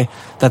Benteke,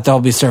 that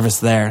there'll be service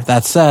there.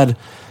 That said,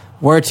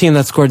 we're a team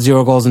that scored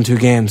 0 goals in 2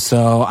 games,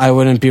 so I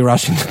wouldn't be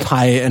rushing to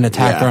buy an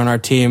attacker on our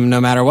team no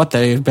matter what.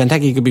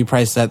 Benteke could be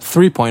priced at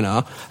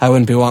 3.0. I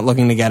wouldn't be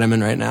looking to get him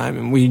in right now. I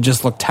mean, we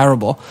just look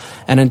terrible.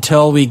 And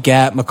until we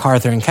get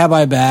MacArthur and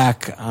Cabai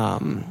back,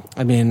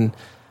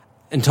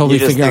 until we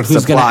figure out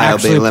who's going to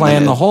actually play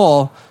in the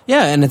hole.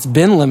 Yeah, and it's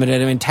been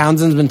limited. I mean,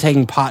 Townsend's been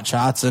taking pot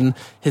shots, and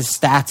his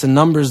stats and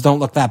numbers don't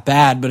look that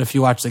bad, but if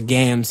you watch the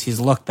games, he's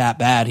looked that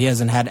bad. He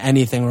hasn't had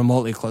anything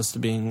remotely close to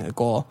being a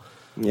goal.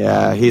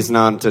 Yeah, he's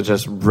known to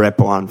just rip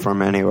one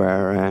from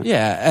anywhere, right?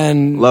 Yeah,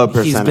 and low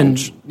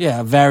percentage. He's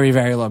been, very,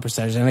 very low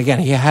percentage. And again,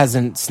 he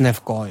hasn't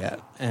sniffed goal yet.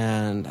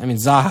 And, I mean,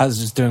 Zaha's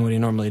just doing what he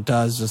normally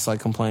does, just like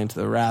complaining to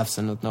the refs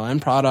and with no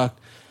end product.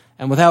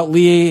 And without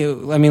Lee,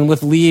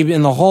 with Lee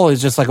in the hole,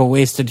 he's just like a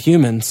wasted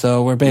human.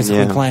 So we're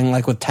basically playing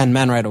like with 10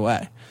 men right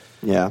away.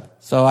 Yeah.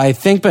 So I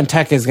think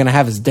Benteke is going to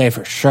have his day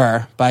for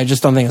sure, but I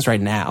just don't think it's right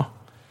now,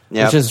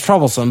 which is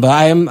troublesome. But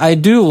I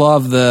do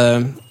love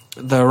the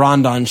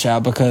Rondon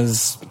shout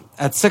because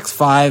at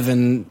 6'5",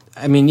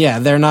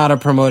 and they're not a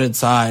promoted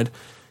side.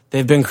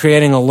 They've been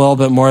creating a little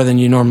bit more than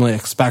you normally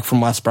expect from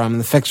West Brom,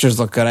 and the fixtures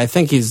look good. I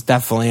think he's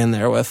definitely in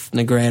there with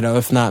Negredo,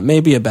 if not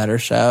maybe a better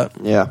shout.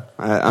 Yeah,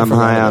 I'm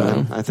high on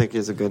him. I think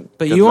he's a good.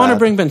 But you want to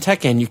bring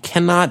Benteke in, you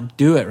cannot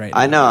do it right now.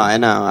 I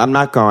know. I'm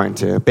not going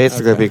to,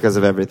 basically because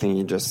of everything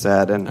you just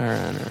said. And all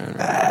right.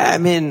 I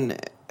mean,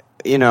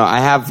 I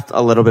have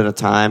a little bit of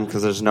time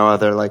because there's no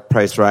other like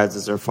price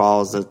rises or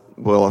falls that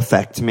will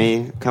affect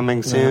me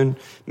coming soon.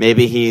 Yeah.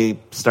 Maybe he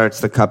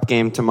starts the cup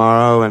game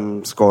tomorrow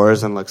and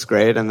scores and looks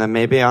great, and then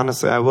maybe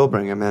honestly I will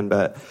bring him in.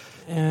 But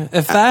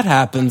if that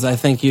happens, I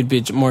think you'd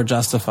be more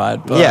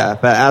justified.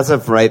 But but as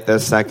of right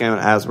this second,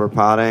 as we're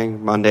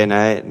potting Monday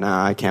night, no,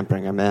 I can't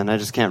bring him in. I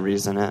just can't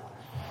reason it.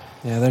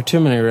 Yeah, there are too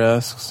many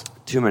risks.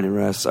 Too many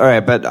risks. All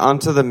right, but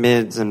onto the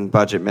mids and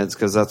budget mids,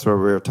 because that's what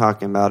we were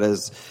talking about.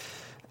 Is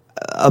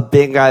a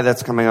big guy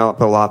that's coming up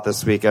a lot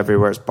this week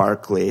everywhere is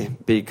Barkley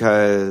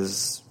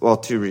because,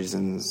 2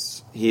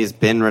 reasons. He's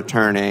been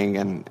returning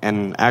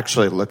and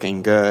actually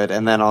looking good.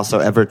 And then also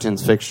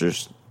Everton's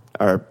fixtures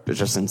are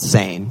just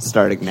insane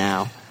starting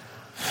now.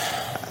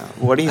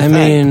 What do you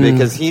think?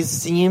 Because he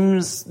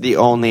seems the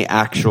only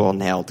actual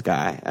nailed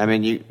guy. I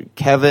mean,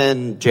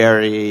 Kevin,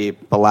 Jerry,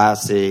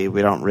 Balassi,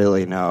 we don't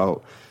really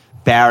know.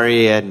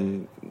 Barry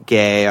and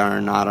Gay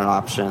are not on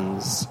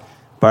options.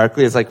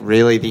 Barkley is like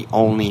really the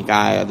only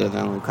guy other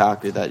than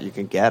Lukaku that you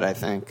can get, I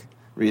think,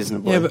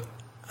 reasonably. Yeah, but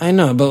I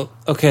know, but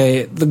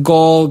okay, the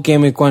goal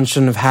game week 1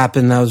 shouldn't have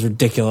happened. That was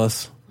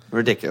ridiculous.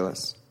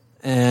 Ridiculous.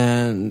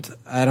 And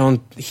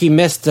he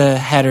missed a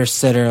header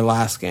sitter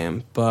last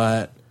game,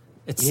 but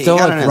it's still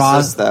got like an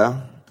assist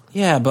though.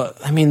 Yeah,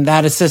 but I mean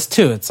that assist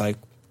too. It's like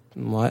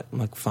what?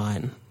 Like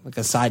fine, like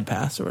a side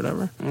pass or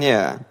whatever.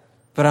 Yeah.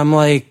 But I'm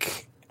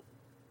like,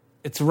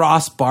 it's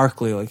Ross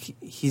Barkley. Like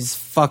he's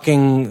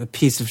fucking a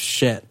piece of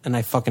shit, and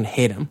I fucking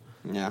hate him.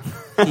 Yeah.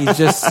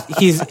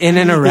 He's in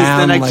and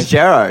around. He's the next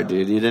Gerrard,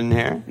 dude. You didn't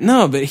hear?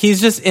 No, but he's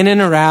just in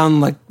and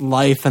around like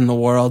life and the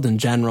world in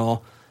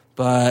general.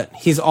 But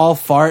he's all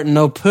fart and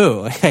no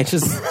poo.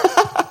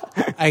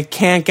 I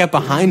can't get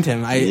behind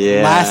him.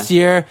 Last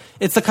year,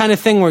 it's the kind of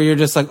thing where you're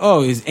just like,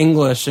 oh, he's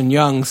English and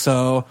young,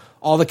 so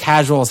all the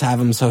casuals have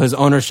him, so his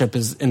ownership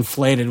is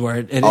inflated where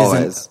it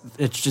isn't.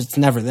 It's just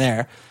never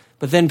there.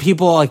 But then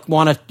people like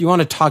want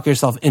to talk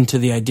yourself into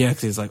the idea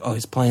because he's like, oh,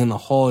 he's playing in the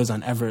hole, he's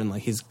on Everton,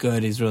 like he's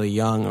good, he's really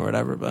young or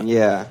whatever. But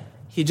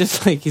he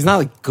just like he's not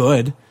like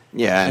good.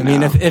 Yeah, I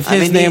mean, if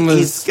his name was,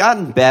 he's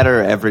gotten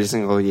better every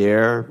single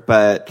year,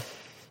 but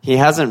he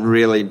hasn't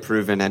really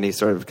proven any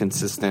sort of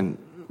consistent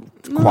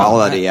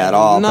quality at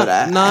all.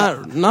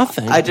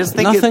 Nothing. I just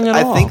think nothing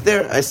at all.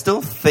 I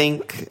still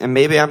think, and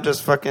maybe I'm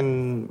just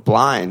fucking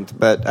blind,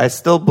 but I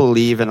still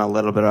believe in a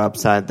little bit of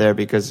upside there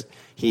because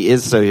he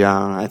is so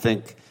young. I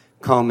think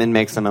Koeman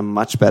makes him a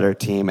much better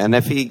team. And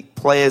if he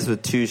plays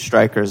with 2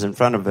 strikers in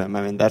front of him,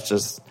 I mean, that's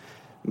just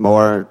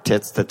more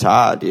tits to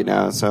Todd,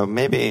 So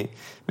maybe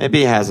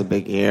he has a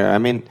big year. I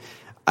mean,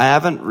 I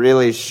haven't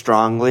really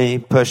strongly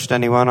pushed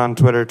anyone on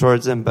Twitter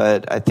towards him,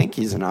 but I think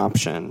he's an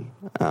option.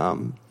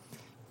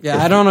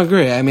 I don't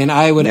agree. I mean,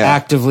 I would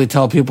actively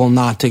tell people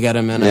not to get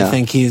him in. I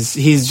think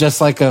he's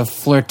just like a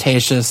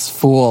flirtatious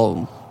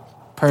fool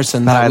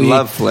person. I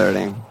love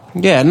flirting.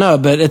 Yeah, no,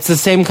 but it's the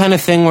same kind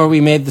of thing where we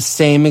made the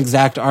same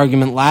exact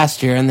argument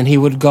last year, and then he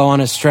would go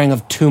on a string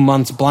of 2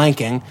 months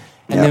blanking,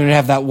 and then we'd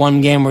have that one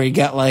game where you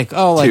get like,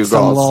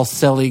 some little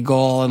silly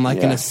goal and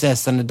like an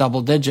assist and a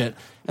double digit,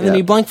 and then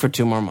he blanked for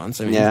 2 more months.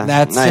 I mean,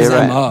 that's his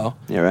MO.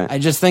 You're right. I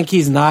just think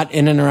he's not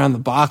in and around the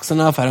box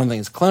enough. I don't think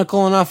he's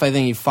clinical enough. I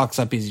think he fucks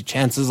up easy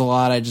chances a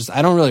lot.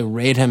 I don't really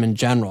rate him in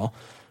general.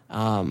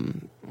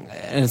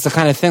 And it's the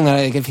kind of thing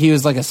that if he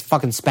was like a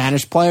fucking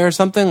Spanish player or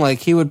something, like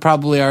he would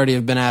probably already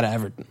have been out of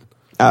Everton.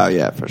 Oh,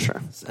 yeah, for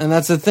sure. And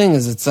that's the thing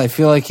I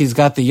feel like he's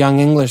got the young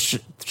English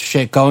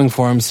shit going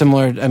for him.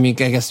 Similar, I mean,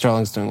 I guess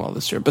Sterling's doing well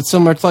this year, but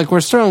similar to like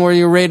where Sterling, where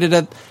you're rated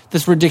at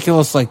this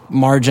ridiculous like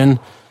margin,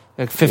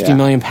 like 50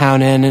 million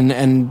pound in,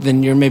 and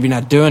then you're maybe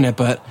not doing it.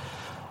 But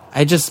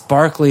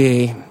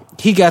Barkley,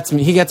 he gets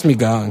me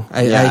going.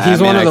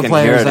 He's one of the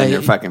players. Hear it in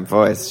your fucking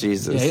voice,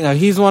 Jesus. Yeah,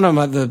 he's one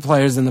of the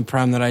players in the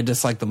Prem that I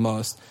dislike the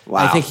most.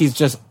 Wow. I think he's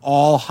just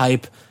all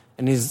hype.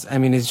 And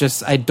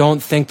I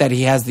don't think that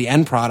he has the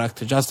end product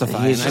to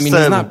justify it.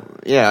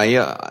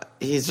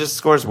 He just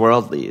scores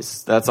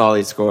worldlies. That's all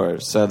he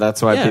scores. So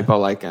that's why people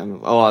like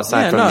him. Oh,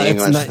 aside from the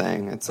English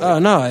thing.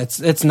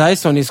 It's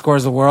nice when he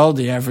scores a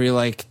worldie every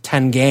like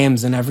 10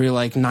 games and every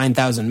like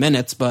 9,000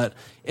 minutes. But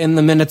in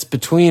the minutes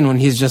between when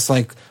he's just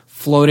like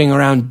floating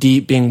around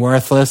deep, being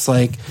worthless,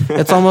 like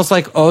it's almost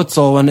like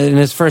Özil in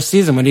his first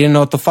season when he didn't know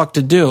what the fuck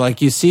to do.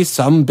 Like you see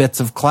some bits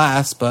of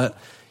class, but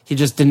he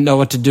just didn't know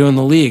what to do in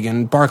the league.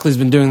 And Barkley's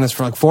been doing this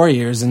for like 4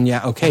 years. And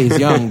he's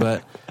young,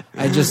 but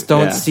I just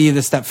don't see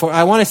the step forward.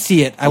 I want to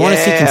see it. I want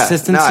to see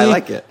consistency. No, I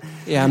like it.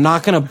 Yeah, I'm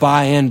not going to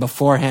buy in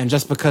beforehand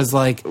just because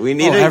like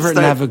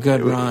Everton have a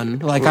good run.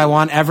 Like I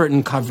want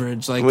Everton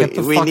coverage. Like get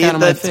the fuck out of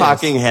my face. We need the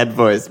talking head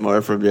voice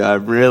more from you.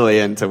 I'm really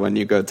into when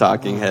you go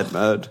talking head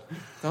mode.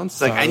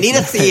 It's like I need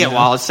to see it,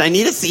 Walsh. I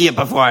need to see it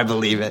before I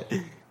believe it.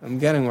 I'm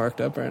getting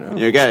worked up right now.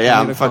 You're good. Yeah,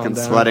 I'm fucking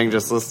sweating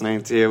just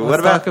listening to you.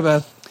 Let's talk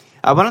about.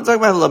 I want to talk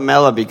about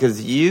Lamela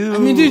because you... I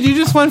mean, dude, you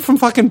just went from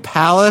fucking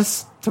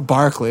Palace to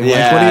Barkley.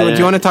 Yeah, do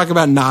you want to talk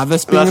about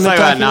Navas being an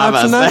attacking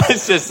option now?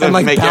 That's just and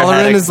like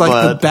Bellerin is like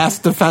the explode.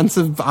 best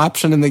defensive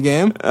option in the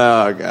game?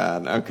 Oh,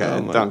 God.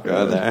 Okay, don't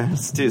go there.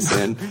 It's too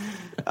soon.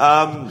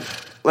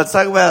 Let's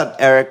talk about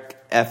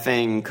Eric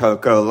effing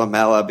Coco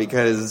Lamela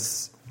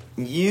because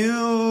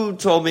you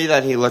told me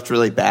that he looked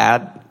really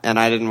bad, and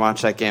I didn't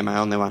watch that game. I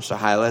only watched the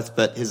highlights,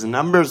 but his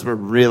numbers were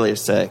really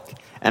sick.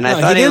 And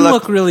I thought he didn't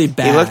look really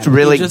bad. He looked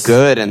really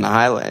good in the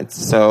highlights.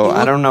 So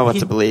I don't know what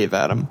to believe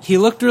at him. He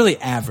looked really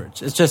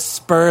average. It's just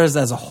Spurs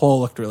as a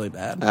whole looked really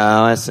bad. Oh,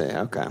 I see.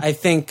 Okay. I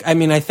think I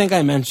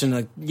mentioned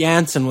like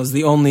Janssen was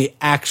the only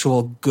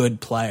actual good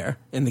player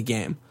in the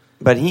game.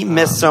 But he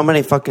missed so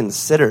many fucking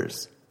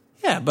sitters.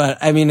 Yeah, but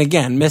I mean,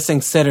 again,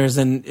 missing sitters,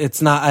 and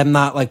I'm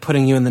not like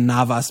putting you in the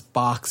Navas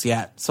box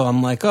yet. So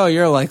I'm like, oh,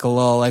 you're like a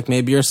little, like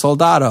maybe you're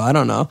Soldado. I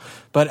don't know.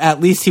 But at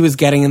least he was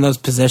getting in those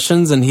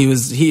positions, and he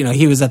was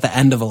at the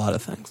end of a lot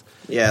of things.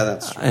 Yeah,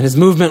 that's true. And his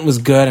movement was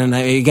good, and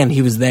again,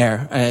 he was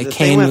there.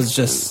 Kane was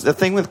just... The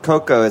thing with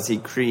Coco is he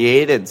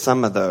created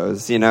some of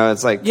those. You know,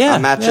 it's like a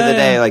match of the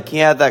day. Like, he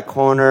had that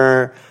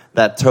corner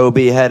that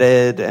Toby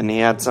headed, and he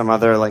had some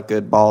other, like,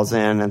 good balls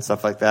in and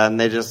stuff like that. And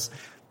they just...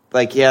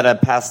 Like, he had a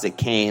pass to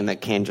Kane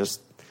that Kane just,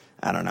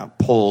 I don't know,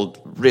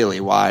 pulled really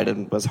wide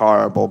and was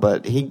horrible.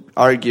 But he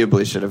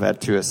arguably should have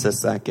had 2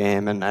 assists that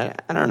game. And I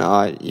don't know.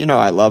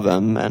 I love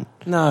him. And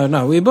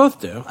No, we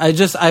both do.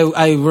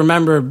 I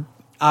remember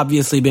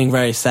obviously being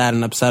very sad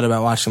and upset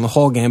about watching the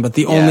whole game. But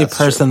the only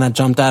person that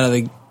jumped out of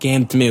the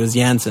game to me was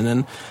Janssen.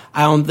 And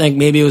I don't think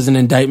maybe it was an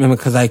indictment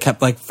because I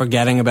kept, like,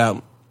 forgetting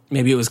about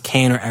maybe it was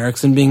Kane or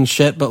Eriksen being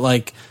shit. But,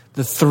 like...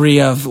 The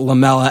three of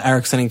Lamela,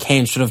 Eriksen, and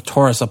Kane should have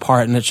tore us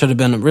apart, and it should have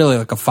been really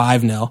like a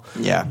 5-0.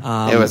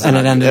 Yeah, it was, and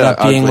it ended up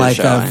being like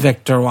showing. A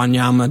Victor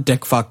Wanyama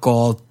dickfuck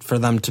goal for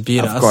them to beat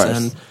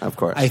us. Of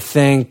course. I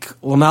think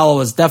Lamela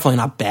was definitely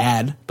not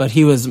bad, but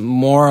he was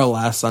more or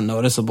less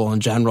unnoticeable in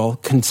general,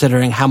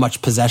 considering how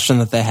much possession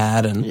that they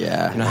had and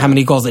how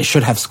many goals they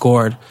should have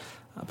scored.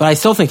 But I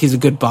still think he's a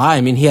good buy.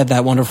 I mean, he had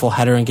that wonderful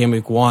header in Game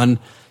Week 1.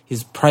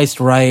 He's priced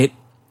right.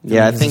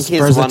 Yeah, I think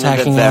he's one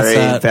of the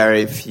very,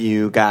 very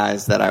few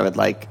guys that I would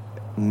like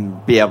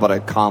be able to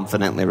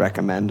confidently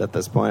recommend at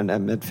this point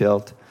at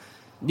midfield.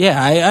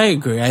 Yeah, I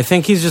agree. I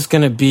think he's just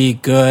going to be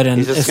good, and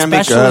he's just going to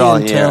be good all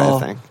year, I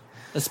think.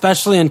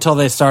 Especially until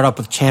they start up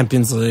with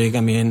Champions League. I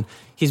mean,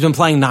 he's been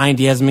playing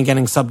 90. He hasn't been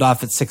getting subbed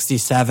off at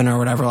 67 or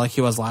whatever like he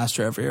was last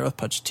year every year with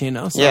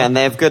Pochettino. So. Yeah, and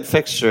they have good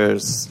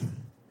fixtures.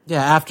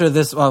 Yeah, after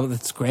this,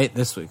 it's great.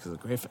 This week is a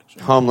great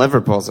fixture. Home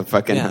Liverpool's a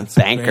fucking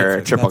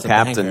banker, triple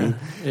captain.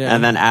 Yeah.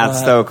 And then at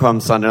Stoke,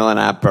 home Sunderland,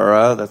 at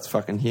Borough. That's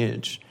fucking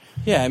huge.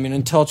 Yeah, I mean,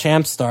 until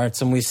Champ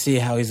starts and we see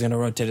how he's going to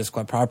rotate his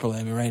squad properly.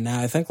 I mean, right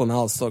now, I think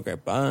Lamela's still a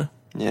great buy.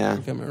 Yeah.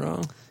 Don't get me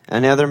wrong.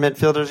 Any other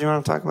midfielders you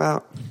want to talk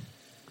about?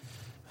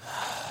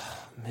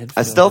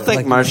 I still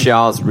think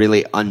Martial is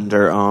really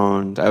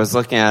under-owned. I was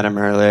looking at him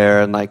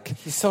earlier, and like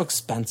he's so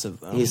expensive,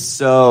 though. He's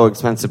so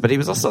expensive, but he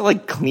was also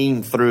like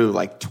clean through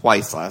like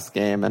twice last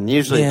game, and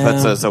usually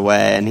puts us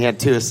away. And he had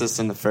 2 assists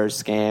in the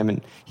first game,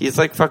 and he's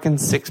like fucking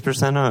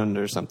 6% owned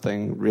or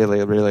something,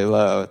 really, really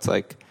low. It's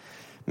like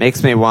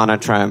makes me want to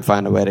try and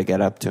find a way to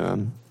get up to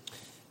him.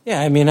 Yeah,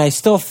 I mean, I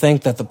still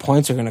think that the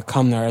points are going to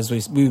come there as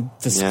we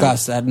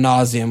discussed ad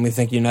nauseum. We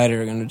think United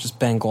are going to just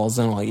bang goals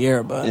in all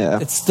year, but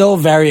it's still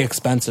very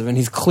expensive, and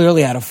he's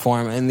clearly out of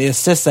form. And the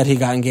assists that he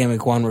got in Game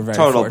Week 1 were very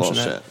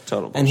fortunate.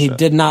 Total bullshit. And he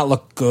did not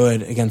look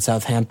good against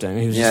Southampton.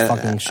 He was just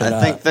fucking shit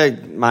up. I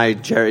think my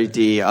Jerry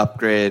D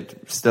upgrade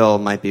still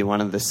might be one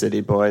of the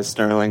City boys,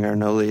 Sterling or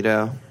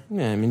Nolito.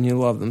 Yeah, I mean, you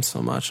love them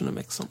so much, and it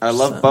makes so much I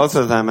love sense. both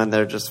of them, and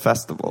they're just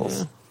festivals.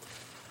 Yeah.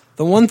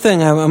 The one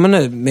thing I'm going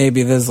to,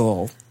 maybe this is a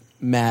little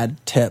mad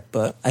tip,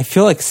 but I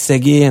feel like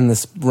Siggy in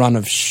this run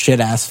of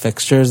shit-ass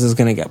fixtures is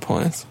going to get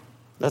points.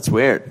 That's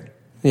weird.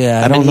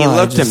 Yeah, I mean, he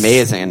looked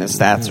amazing, and his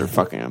stats are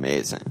fucking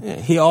amazing. Yeah,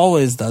 he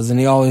always does, and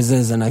he always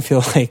is, and I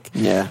feel like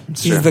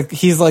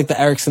he's like the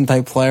Eriksson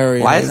type player.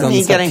 Why isn't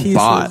he getting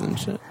bought? And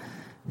shit.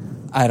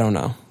 I don't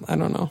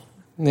know.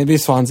 Maybe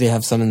Swansea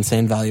have some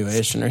insane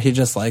valuation, or he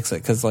just likes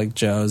it because like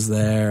Joe's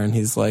there, and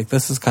he's like,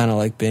 this is kind of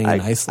like being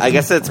in Iceland. I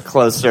guess it's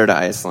closer to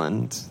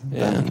Iceland.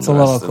 Yeah, it's a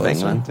little closer.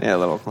 England. Yeah, a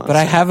little closer. But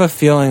I have a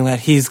feeling that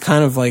he's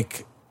kind of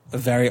like a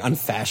very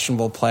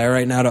unfashionable player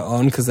right now to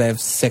own because they have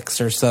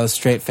 6 or so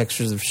straight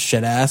fixtures of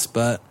shit ass.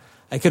 But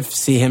I could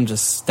see him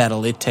just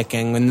steadily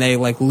ticking when they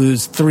like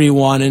lose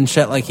 3-1 and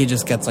shit. Like he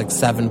just gets like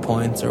 7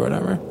 points or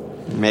whatever.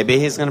 Maybe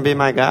he's gonna be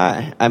my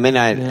guy. I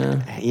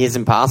mean, he's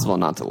impossible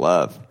not to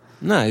love.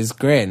 No, he's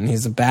great, and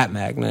he's a bat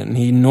magnet, and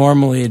he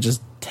normally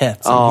just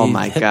tits. Oh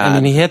my god! I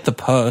mean, he hit the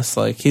post.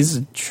 Like he's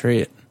a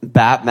treat.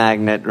 Bat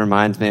magnet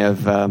reminds me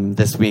of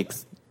this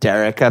week's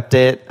Derek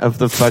update of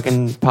the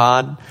fucking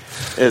pod.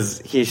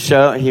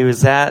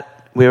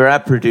 We were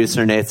at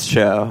producer Nate's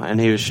show, and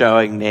he was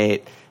showing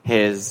Nate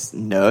his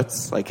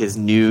notes, like his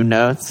new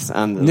notes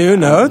on the new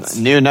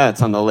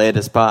notes on the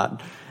latest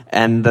pod.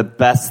 And the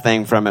best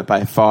thing from it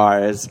by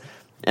far is,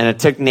 and it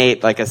took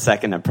Nate like a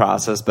second to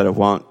process, but it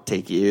won't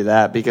take you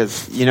that,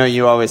 because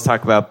you always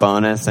talk about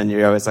bonus, and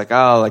you're always like,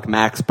 oh, like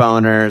max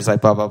boners,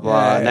 like blah blah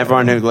blah, and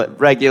everyone who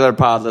regular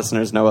pod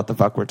listeners know what the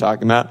fuck we're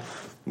talking about.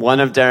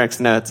 One of Derek's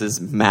notes is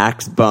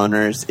Max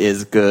Boners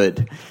is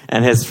good.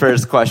 And his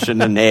first question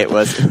to Nate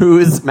was,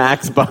 who's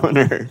Max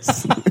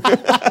Boners?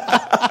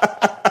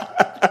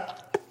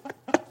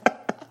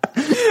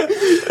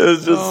 It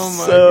was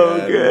just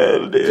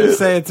good, dude. Just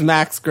say it's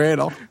Max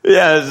Gradle.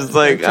 Yeah, it's just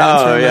like,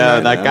 oh yeah,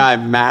 that guy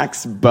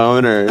Max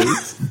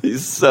Boners.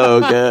 He's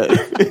so good.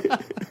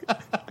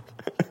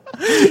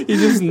 He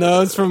just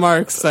knows from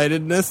our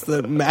excitedness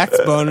that Max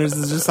Boners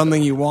is just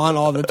something you want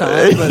all the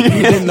time, but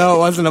he didn't know it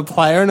wasn't a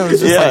player, and it was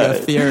just like a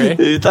theory.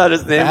 He thought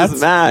his name was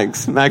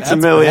Max.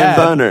 Maximilian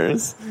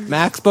Boners.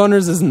 Max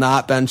Boners is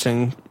not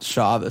benching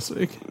Shaw this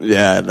week.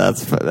 Yeah,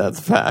 that's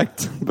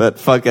fact. But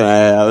fucking,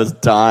 I was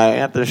dying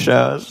at the show.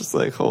 I was just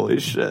like,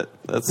 holy shit.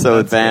 That's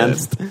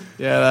advanced. Good.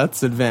 Yeah,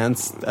 that's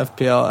advanced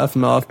FML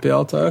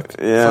FPL talk.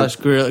 Yeah.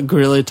 /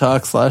 Greeley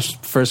talk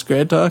 / first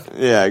grade talk.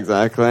 Yeah,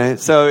 exactly.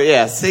 So,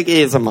 yeah, Siggy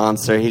is a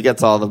monster. He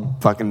gets all the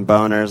fucking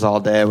boners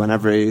all day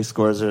whenever he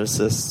scores or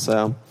assists.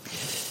 So,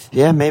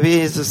 yeah, maybe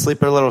he's a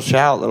sleeper little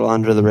shout, little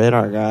under the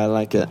radar guy. I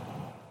like it.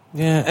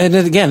 Yeah, and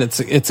again,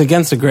 it's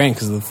against the grain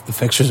because the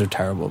fixtures are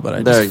terrible. But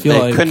I just feel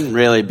like they couldn't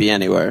really be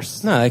any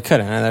worse. No, they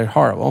couldn't. They're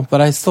horrible.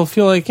 But I still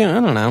feel like I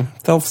don't know.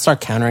 They'll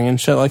start countering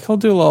and shit. Like he'll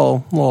do a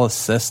little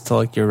assist to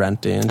like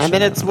Llorente and shit. I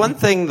mean, it's one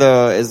thing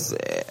though. Is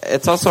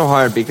it's also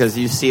hard because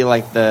you see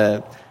like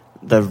the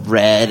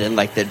red and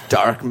like the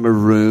dark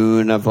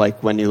maroon of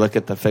like when you look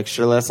at the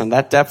fixture list, and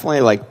that definitely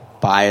like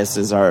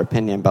biases our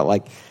opinion. But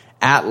like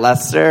at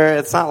Leicester,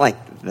 it's not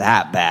like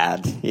that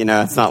bad.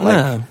 It's not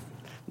like.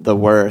 The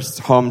worst.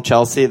 Home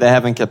Chelsea, they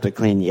haven't kept it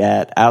clean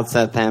yet. Out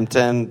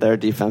Southampton, their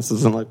defense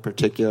doesn't look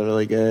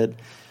particularly good.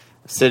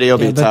 City will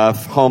be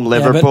tough. Home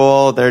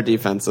Liverpool, their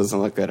defense doesn't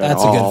look good at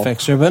all. That's a good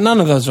fixture, but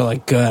none of those are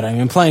like good. I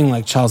mean, playing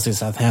like Chelsea,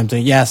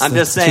 Southampton, yes. I'm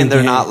just saying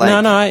they're not like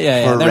they're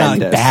not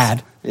like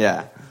bad.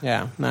 Yeah.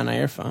 No,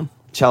 you're fine.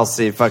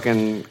 Chelsea,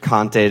 fucking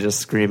Conte just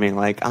screaming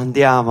like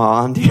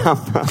andiamo.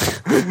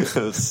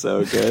 It was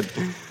so good.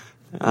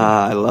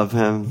 I love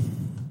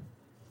him.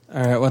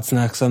 All right, what's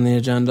next on the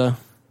agenda?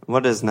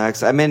 What is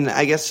next? I mean,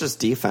 I guess just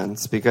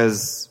defense,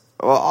 because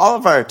all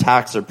of our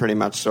attacks are pretty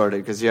much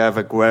sorted, because you have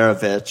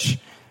Aguerovic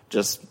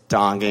just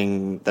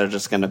donging. They're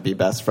just going to be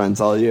best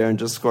friends all year and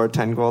just score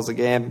 10 goals a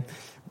game.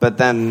 But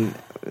then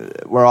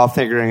we're all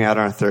figuring out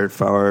our third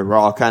forward. We're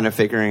all kind of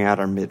figuring out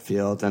our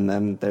midfield. And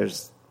then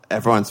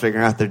everyone's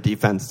figuring out their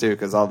defense too,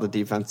 because all the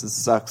defenses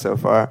suck so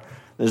far.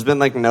 There's been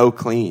like no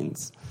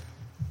cleans.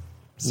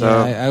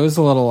 So yeah, I was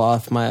a little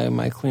off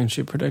my clean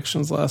sheet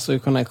predictions last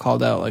week when I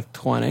called out like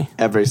 20.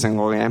 Every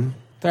single game?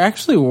 There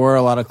actually were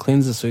a lot of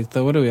cleans this week,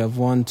 though. What do we have?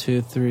 1,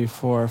 2, 3,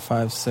 4,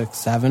 5, 6,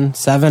 7.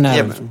 7 out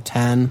of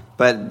 10.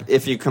 But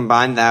if you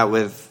combine that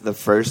with the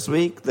first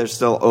week, there's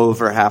still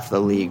over half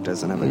the league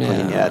doesn't have a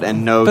clean yet.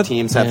 And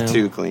teams have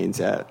 2 cleans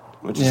yet,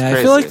 which is crazy.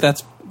 I feel like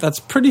that's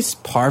pretty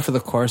par for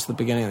the course at the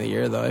beginning of the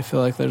year, though. I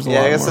feel like there's a lot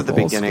more. Yeah, I guess at the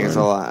beginning it's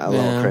a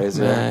little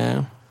crazier.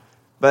 Yeah.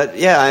 But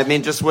yeah, I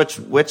mean, just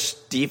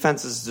which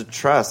defenses to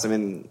trust. I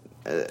mean,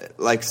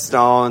 like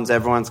Stones,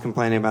 everyone's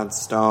complaining about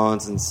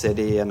Stones and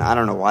City, and I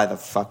don't know why the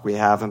fuck we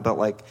haven't, but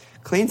like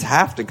cleans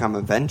have to come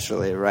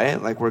eventually, right?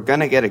 Like we're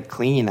gonna get a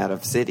clean out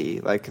of City.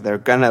 Like they're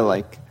gonna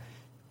like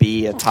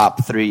be a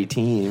top 3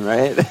 team,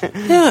 right?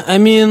 Yeah, I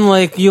mean,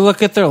 like you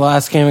look at their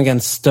last game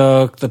against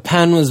Stoke, the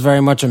pen was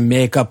very much a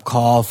makeup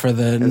call for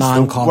the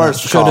non-call. That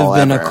should have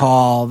been a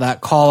call.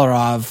 That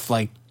Kolarov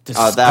like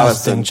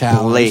disgusting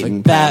challenge.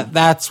 Like pen.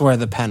 That's where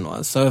the pen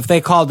was. So if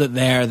they called it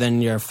there,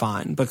 then you're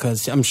fine,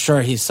 because I'm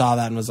sure he saw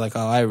that and was like,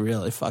 "Oh, I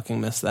really fucking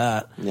missed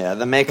that." Yeah,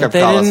 the makeup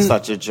call is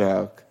such a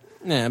joke.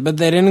 Yeah, but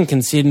they didn't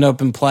concede an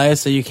open play,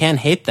 so you can't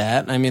hate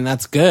that. I mean,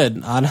 that's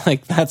good.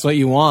 Like, that's what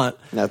you want.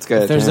 That's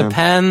good. If there's a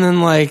pen,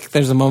 then like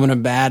there's a moment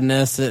of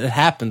badness. It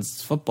happens.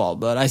 It's football,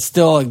 but I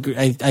still agree.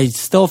 I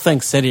still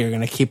think City are going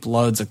to keep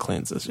loads of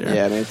cleans this year.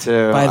 Yeah, me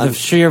too. By the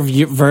sheer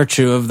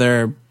virtue of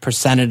their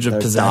percentage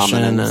of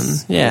possession,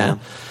 dominance. And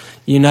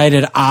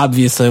United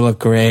obviously look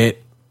great.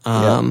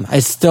 I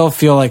still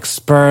feel like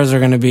Spurs are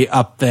going to be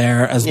up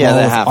there as well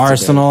as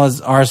Arsenal.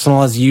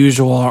 Arsenal, as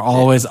usual, are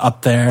always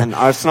up there. And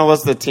Arsenal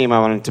was the team I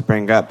wanted to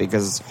bring up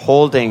because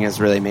Holding is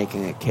really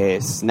making a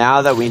case.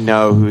 Now that we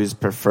know who's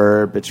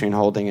preferred between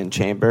Holding and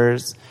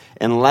Chambers,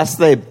 unless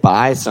they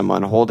buy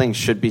someone, Holding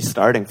should be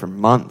starting for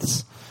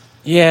months.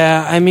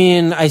 Yeah, I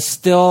mean,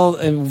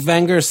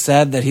 Wenger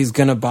said that he's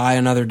going to buy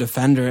another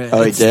defender.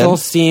 It still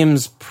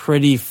seems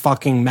pretty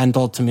fucking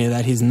mental to me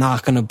that he's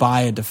not going to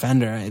buy a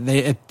defender.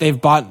 They've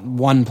bought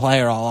one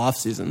player all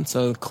offseason,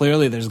 so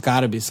clearly there's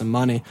got to be some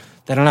money.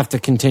 They don't have to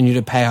continue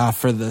to pay off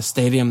for the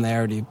stadium they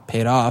already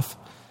paid off.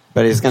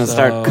 But he's going to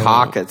start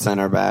Cock at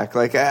center back.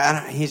 Like,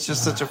 he's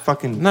just such a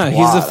fucking No,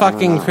 he's a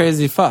fucking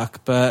crazy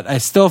fuck, but I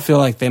still feel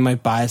like they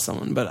might buy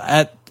someone. But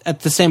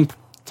at the same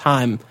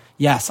time,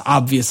 yes,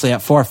 obviously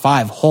at 4 or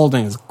 5,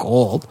 Holding is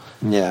gold.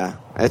 Yeah.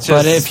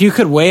 But if you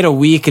could wait a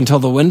week until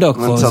the window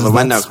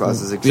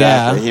closes. Exactly.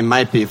 Yeah. He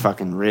might be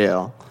fucking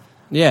real.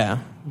 Yeah.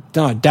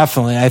 No,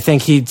 definitely. I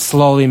think he'd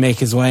slowly make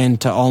his way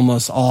into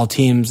almost all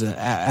teams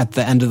at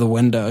the end of the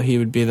window. He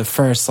would be the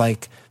first,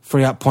 like,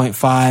 free up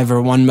 0.5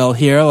 or 1 mil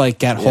here, like,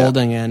 get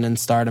Holding in and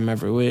start him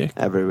every week.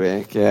 Every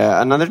week,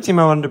 yeah. Another team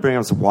I wanted to bring up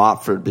was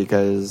Watford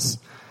because,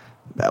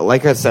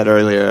 like I said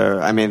earlier,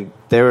 I mean,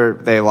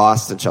 they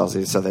lost to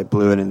Chelsea, so they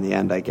blew it in the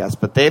end, I guess.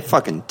 But they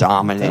fucking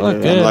dominated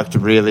and looked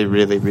really,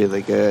 really,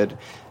 really good.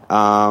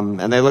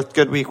 And they looked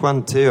good week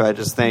 1 too. I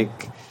just think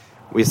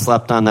we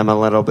slept on them a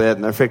little bit,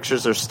 and their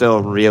fixtures are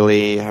still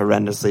really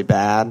horrendously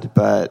bad,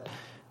 but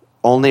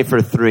only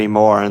for 3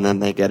 more, and then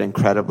they get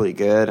incredibly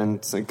good.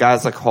 And so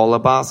guys like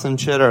Holebas and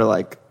shit are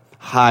like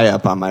high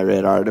up on my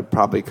radar to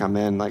probably come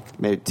in like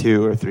maybe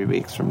 2 or 3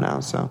 weeks from now.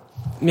 So.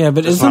 Yeah,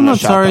 but isn't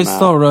Matsari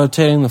still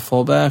rotating the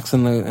fullbacks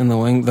and the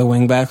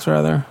wingbacks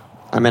rather?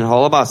 I mean,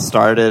 Holebas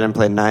started and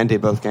played 90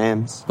 both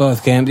games.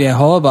 Both games, yeah.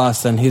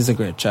 Holebas, then he's a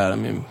great shot. I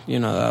mean, you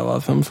know that I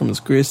love him from his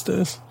Greece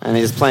days. And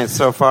he's playing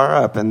so far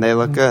up, and they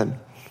look good.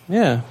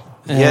 Yeah,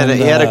 he had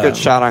a good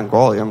shot on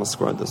goal. He almost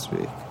scored this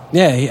week.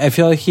 Yeah, I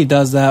feel like he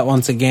does that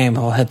once a game.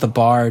 He'll hit the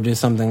bar or do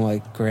something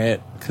like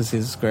great because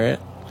he's great.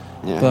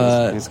 Yeah,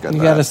 but he's good.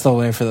 You got to still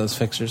wait for those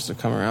fixtures to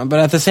come around. But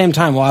at the same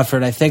time,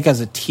 Watford, I think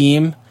as a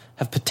team,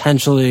 have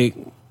potentially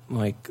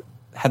like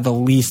had the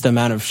least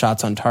amount of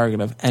shots on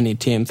target of any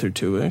team through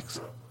 2 weeks.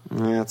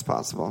 Yeah, it's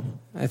possible.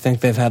 I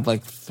think they've had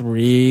like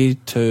 3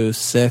 to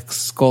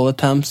 6 goal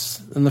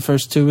attempts in the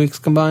first 2 weeks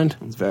combined.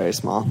 It's very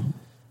small.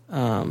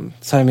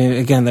 So I mean,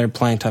 again, they're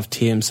playing tough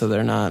teams, so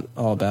they're not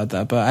all about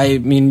that. But I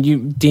mean,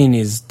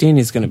 Deeney's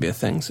going to be a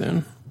thing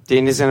soon.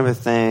 Deeney's going to be a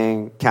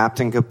thing.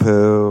 Captain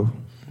Capu,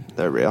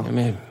 they're real. I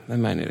mean, they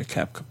might need a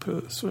Cap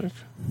Capu this week.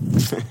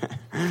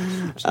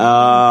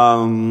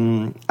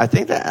 I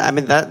think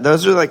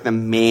those are like the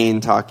main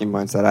talking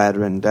points that I had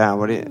written down.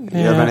 What do you have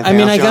anything I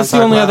mean, else I you guess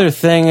the only other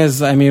thing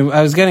is, I mean,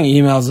 I was getting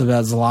emails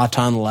about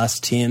Zlatan-less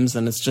teams,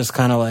 and it's just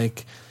kind of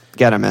like,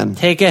 get him in.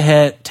 Take a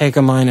hit, take a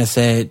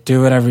 -8,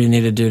 do whatever you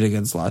need to do to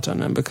get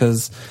Zlatan in,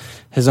 because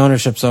his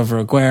ownership's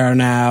over Aguero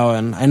now,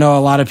 and I know a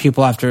lot of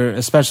people after,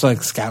 especially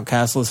like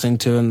Scoutcast listening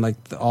to, and like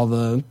all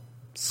the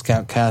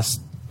Scoutcast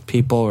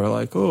people were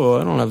like,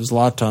 "Oh, I don't have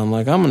Zlatan.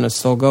 Like, I'm going to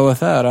still go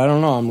without. I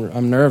don't know.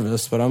 I'm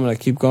nervous, but I'm going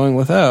to keep going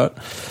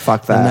without."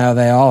 Fuck that. And now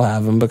they all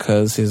have him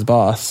because he's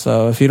boss.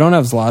 So if you don't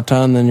have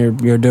Zlatan, then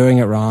you're doing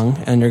it wrong,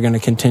 and you're going to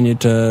continue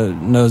to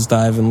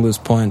nosedive and lose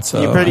points.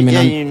 So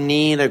you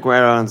need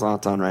Aguero and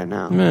Zlatan right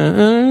now.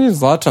 Man,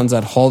 Zlatan's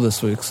at Hull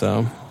this week,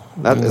 so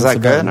is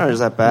that good or is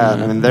that bad?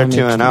 Yeah, I mean, they're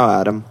 2-0,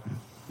 Adam.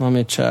 Let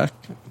me check.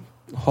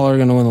 Hull are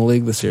going to win the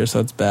league this year, so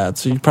it's bad.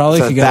 So you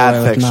probably could get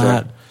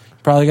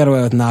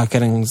away with not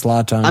getting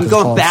Zlatan. I'm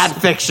going bad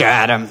fixture,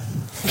 Adam.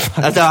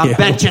 I'm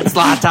benching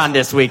Zlatan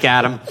this week,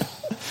 Adam.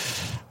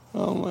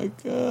 Oh my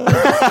god!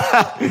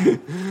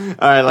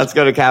 All right, let's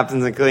go to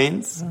captains and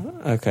cleans.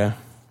 Okay.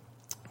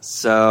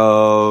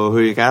 So, who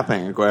are you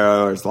capping,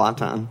 Aguero or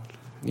Zlatan?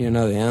 You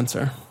know the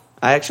answer.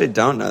 I actually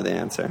don't know the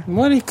answer.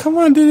 What? Come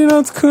on, dude! You know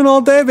it's Kuhn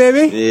all day,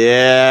 baby.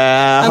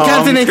 Yeah, I'm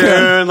captaining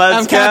Kuhn.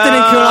 I'm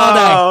captaining Kuhn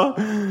all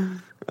day.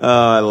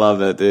 Oh, I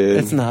love it, dude.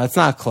 It's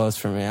not close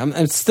for me.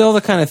 It's still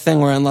the kind of thing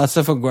where unless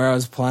if Aguero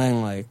is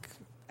playing like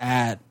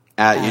at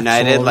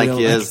United, like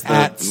he is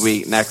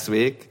next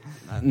week.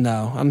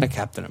 No, I'm gonna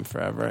captain him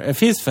forever. If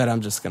he's fit,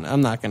 I'm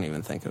not gonna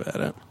even think about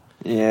it.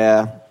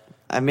 Yeah,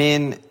 I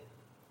mean,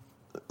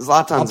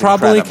 Zlatan's I'll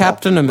probably incredible.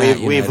 captain him.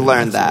 We've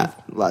learned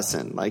that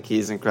lesson. Like,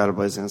 he's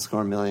incredible. He's gonna score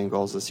 1 million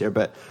goals this year.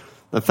 But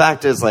The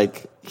fact is,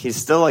 like, he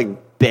still,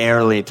 like,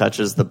 barely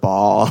touches the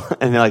ball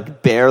and,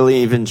 like,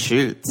 barely even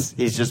shoots.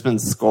 He's just been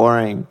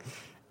scoring.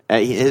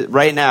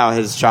 Right now,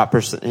 his shot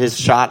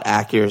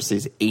accuracy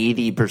is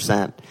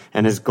 80%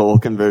 and his goal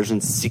conversion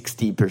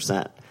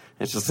 60%.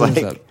 It's just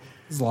like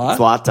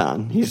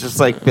Zlatan. He's just,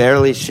 like,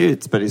 barely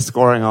shoots, but he's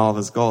scoring all of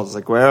his goals.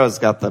 Like, Guerrero's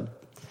got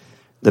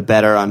the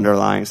better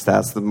underlying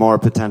stats, the more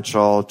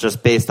potential,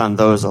 just based on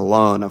those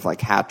alone, of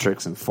like hat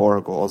tricks and 4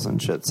 goals and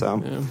shit. So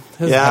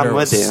his header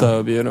was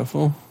so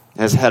beautiful.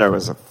 His header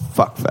was a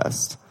fuck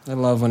fest. I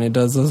love when he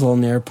does those little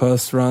near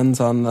post runs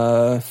on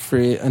the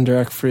free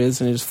indirect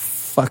frees, and he just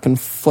fucking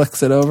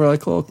flicks it over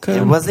like a little coon.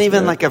 It wasn't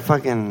even like a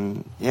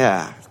fucking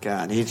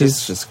God.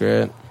 He's just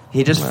great.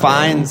 He just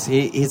finds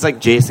he's like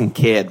Jason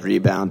Kidd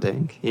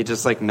rebounding. He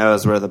just like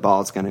knows where the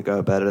ball's going to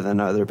go better than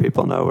other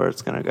people know where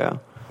it's going to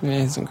go. Yeah,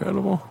 he's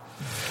incredible.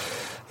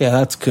 Yeah,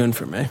 that's Kuhn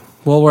for me.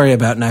 We'll worry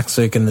about next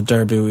week in the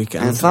Derby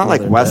weekend. And it's not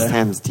like West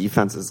Ham's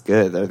defense is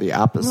good. They're the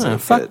opposite. No,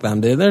 fuck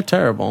them, dude. They're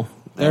terrible.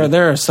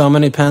 There are so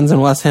many pens in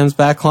West Ham's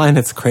backline.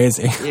 It's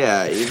crazy.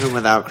 Yeah, even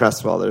without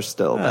Cresswell, they're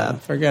still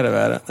bad. Forget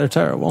about it. They're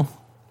terrible.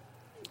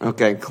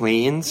 Okay,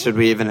 cleans. Should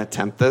we even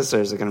attempt this, or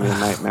is it going to be a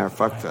nightmare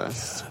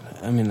fuckfest?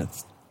 I mean,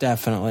 it's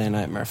definitely a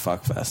nightmare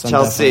fuckfest.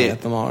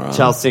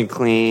 Chelsea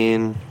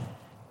clean.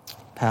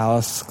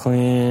 Palace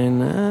clean.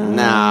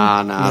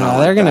 No,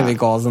 they're going to be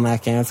goals in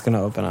that game. It's going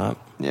to open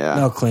up. Yeah.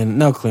 No clean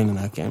in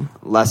that game.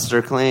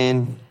 Leicester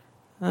clean.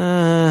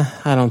 I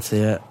don't see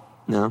it.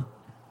 No.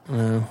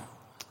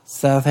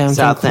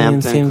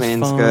 Southampton clean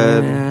clean's fun.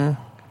 good.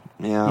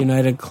 Yeah.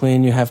 United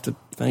clean. You have to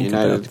think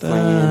about that.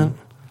 Clean.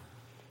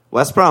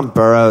 West Brom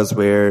Borough's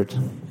weird.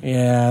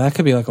 Yeah, that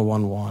could be like a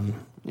 1-1.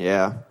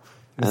 Yeah.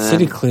 And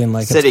City clean,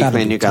 like City it's gotta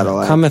clean, you gotta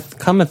like.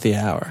 Come at the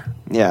hour.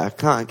 Yeah,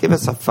 give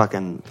us a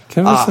fucking.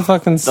 Give us the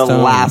fucking Stones. The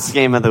last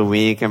game of the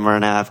week, and we're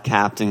gonna have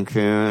Captain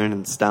Kuhn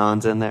and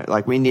Stones in there.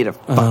 Like, we need a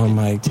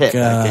fucking tip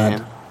that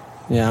game.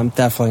 Yeah, I'm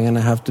definitely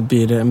gonna have to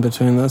beat it in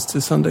between those 2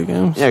 Sunday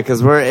games. Yeah,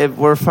 because we're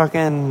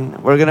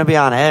gonna be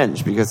on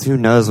edge, because who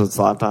knows what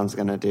Zlatan's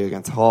gonna do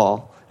against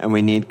Hull, and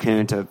we need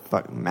Kuhn to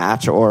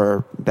match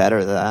or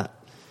better that.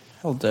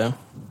 He'll do.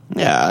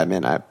 Yeah, I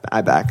mean,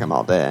 I back him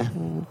all day.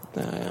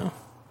 Yeah.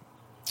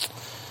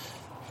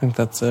 I think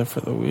that's it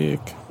for the week.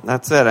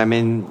 That's it. I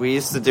mean, we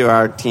used to do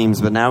our teams,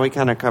 but now we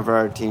kind of cover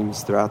our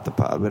teams throughout the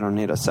pod. We don't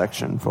need a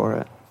section for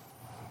it.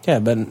 Yeah,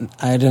 but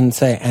I didn't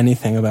say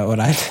anything about what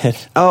I did.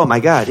 Oh, my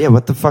God. Yeah,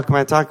 what the fuck am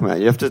I talking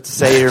about? You have to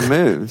say your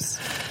moves.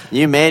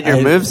 You made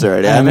your moves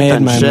already. I made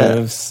my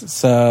moves.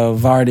 So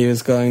Vardy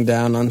was going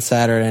down on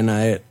Saturday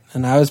night,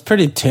 and I was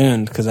pretty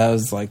tuned because I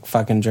was like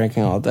fucking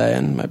drinking all day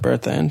and my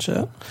birthday and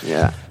shit.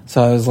 Yeah.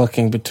 So I was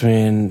looking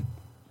between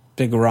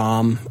Big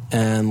Rom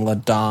and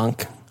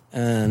LeDonk.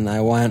 And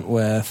I went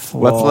with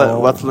who's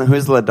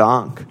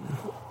LeDonk?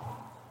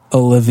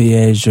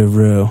 Olivier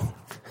Giroud.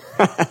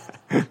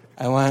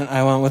 I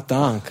went with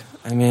Donk.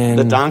 I mean,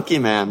 the Donkey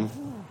Man.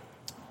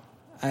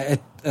 A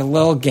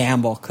little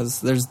gamble,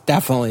 because there's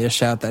definitely a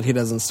shout that he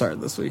doesn't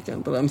start this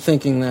weekend. But I'm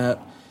thinking that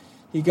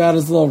he got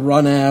his little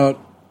run out,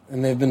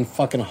 and they've been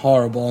fucking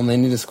horrible, and they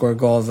need to score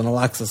goals. And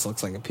Alexis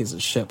looks like a piece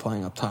of shit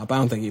playing up top. I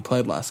don't think he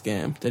played last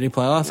game. Did he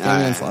play last game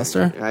against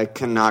Leicester? I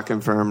cannot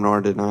confirm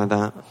nor deny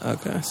that.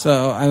 Okay,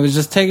 so I was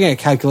just taking a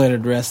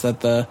calculated risk that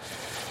the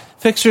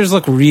fixtures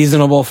look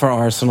reasonable for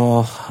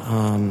Arsenal.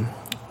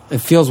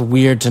 It feels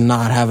weird to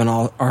not have an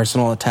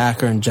Arsenal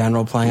attacker in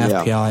general playing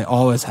FPL. I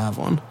always have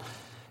one.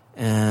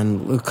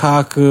 And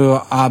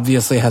Lukaku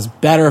obviously has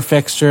better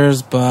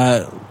fixtures,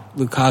 but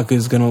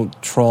Lukaku's going to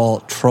troll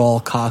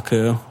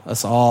Kaku,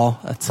 us all,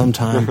 at some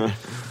time.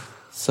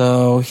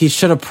 So he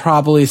should have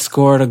probably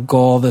scored a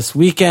goal this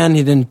weekend.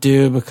 He didn't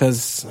do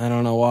because I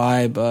don't know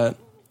why, but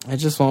I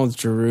just went with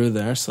Giroud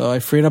there. So I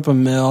freed up $1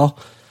 million.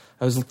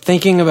 I was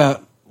thinking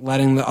about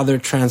letting the other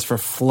transfer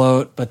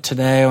float, but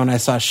today when I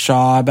saw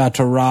Shaw about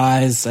to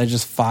rise, I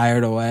just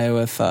fired away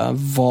with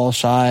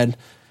Volscheid,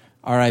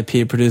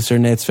 RIP producer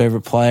Nate's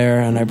favorite player,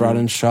 and I brought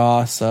in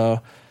Shaw.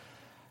 So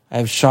I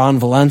have Shaw and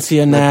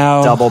Valencia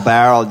now.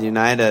 Double-barreled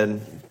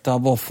United.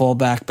 Double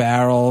fullback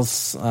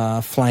barrels,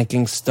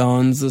 flanking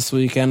Stones this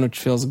weekend, which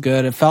feels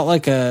good. It felt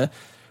like a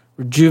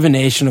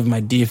rejuvenation of my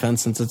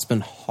defense since it's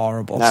been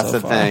horrible. That's so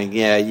the thing.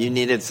 Yeah, you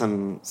needed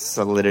some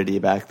solidity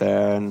back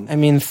there. And I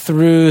mean,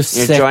 through you're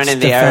six joining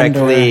the defender,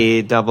 Eric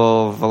Lee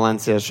double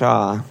Valencia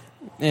Shaw.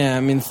 Yeah,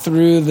 I mean,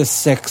 through the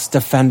 6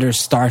 defender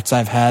starts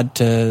I've had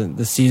to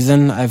the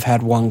season, I've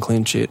had 1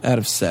 clean sheet out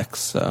of 6.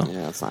 So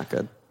yeah, it's not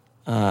good.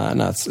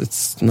 No,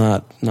 it's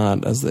not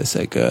as they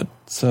say good.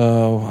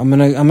 So I'm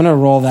gonna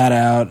roll that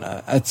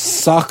out. It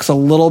sucks a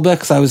little bit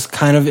because I was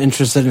kind of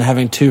interested in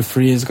having 2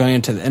 frees going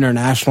into the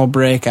international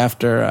break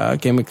after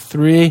game week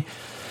 3,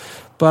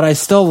 but I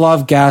still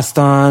love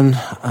Gaston.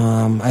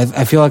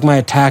 I feel like my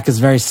attack is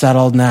very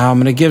settled now. I'm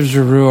gonna give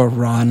Giroud a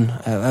run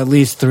at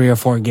least 3 or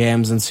 4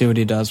 games and see what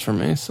he does for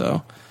me.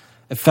 So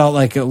it felt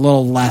like a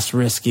little less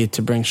risky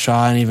to bring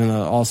Shaw in, even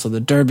though also the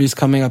Derby's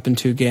coming up in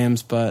 2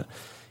 games, but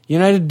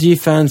United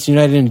defense,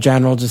 United in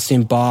general, just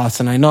seem boss,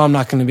 and I know I'm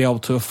not going to be able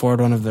to afford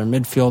one of their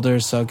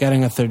midfielders, so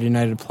getting a third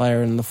United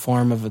player in the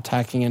form of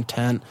attacking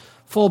intent,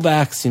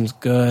 fullback seems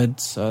good,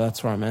 so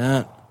that's where I'm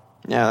at.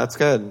 Yeah, that's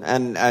good.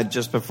 And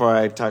just before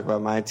I talk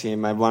about my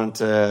team, I wanted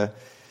to...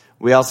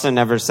 We also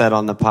never said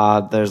on the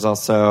pod, there's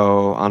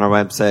also on our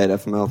website,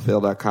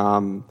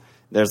 fmlfield.com,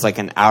 there's like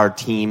an Our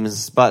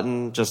Teams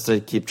button just to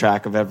keep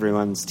track of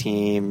everyone's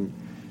team,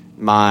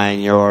 mine,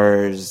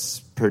 yours,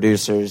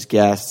 producers,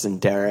 guests, and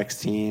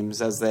Derek's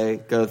teams as they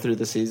go through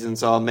the season.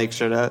 So I'll make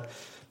sure to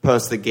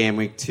post the game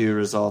week 2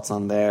 results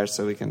on there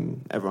so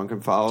everyone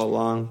can follow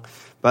along.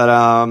 But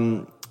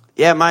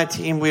yeah, my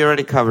team we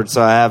already covered.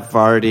 So I have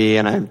Vardy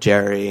and I have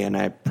Jerry, and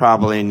I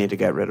probably need to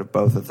get rid of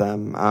both of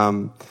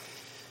them.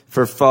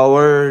 For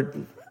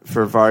forward,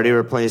 for Vardy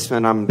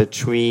replacement, I'm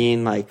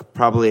between like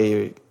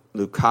probably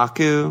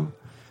Lukaku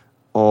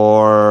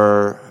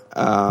or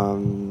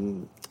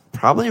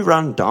probably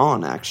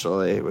Rondon,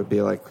 actually. It would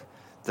be like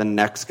the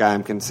next guy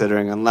I'm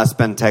considering, unless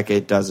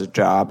Benteke does a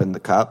job in the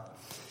cup.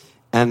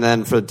 And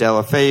then for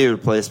Deulofeu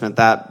replacement,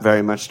 that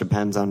very much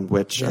depends on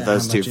which of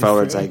those two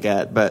forwards I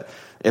get. But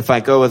if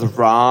I go with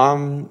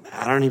Rom,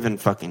 I don't even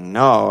fucking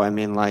know. I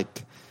mean,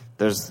 like,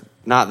 there's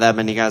not that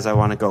many guys I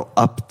want to go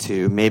up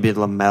to. Maybe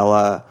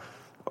Lamela,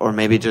 or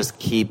maybe just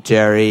keep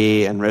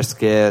Jerry and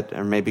risk it,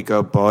 or maybe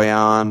go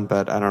Boyan,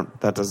 but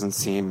that doesn't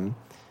seem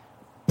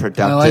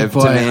productive to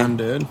me. I like Boyan,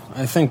 dude.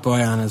 I think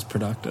Boyan is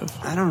productive.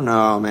 I don't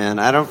know, man.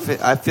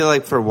 I feel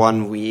like for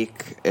 1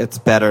 week, it's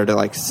better to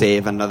like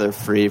save another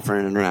free for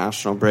an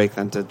international break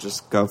than to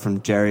just go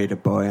from Jerry to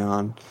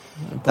Boyan.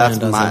 Boyan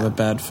does have a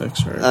bad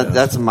fixture.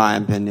 That's my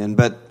opinion.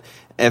 But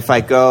if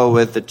I go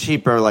with the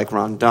cheaper like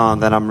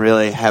Rondon, then I'm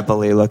really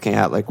heavily looking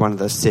at like one of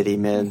the city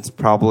mids,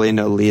 probably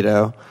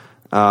Nolito.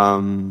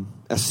 Assuming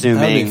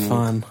that'd be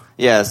fun.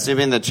 Yeah,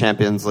 assuming the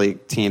Champions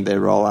League team they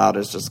roll out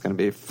is just going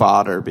to be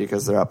fodder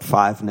because they're up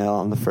 5-0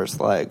 on the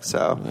first leg.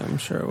 So yeah, I'm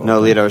sure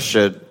Nolito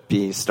should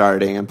be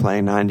starting and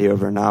playing 90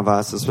 over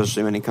Navas,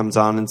 especially when he comes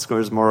on and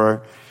scores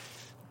more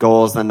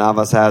goals than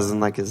Navas has in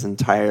like his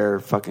entire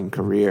fucking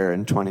career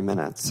in 20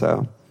 minutes.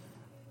 So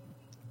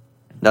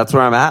that's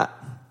where I'm at.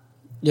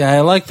 Yeah, I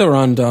like the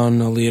Rondon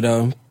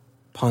Nolito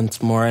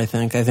punts more, I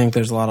think. I think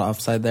there's a lot of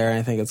upside there, and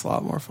I think it's a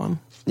lot more fun.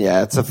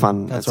 Yeah, it's a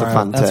fun That's tip.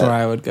 where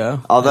I would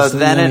go. Although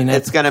then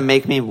it's going to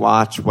make me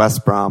watch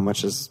West Brom,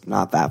 which is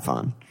not that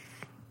fun.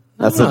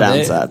 That's the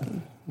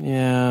downside.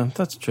 Yeah,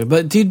 that's true.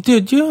 But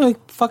dude, you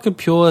like fucking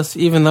Pulis,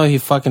 even though he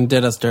fucking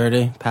did us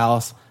dirty,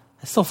 Palace,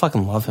 I still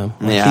fucking love him.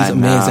 Like, yeah, he's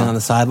amazing on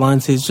the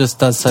sidelines. He just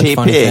does such TP.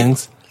 funny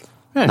things.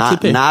 Yeah,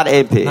 not TP. Not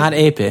AP. Not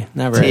AP.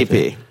 Never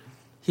TP. AP.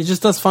 He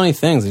just does funny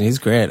things, and he's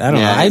great. I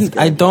don't know. He's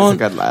I don't.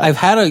 He's a good lad.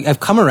 I've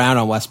come around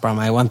on West Brom.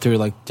 I went through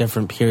like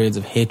different periods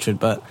of hatred,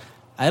 but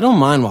I don't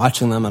mind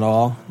watching them at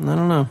all. I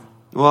don't know.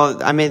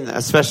 Well, I mean,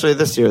 especially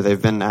this year,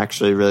 they've been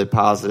actually really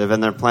positive,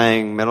 and they're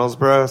playing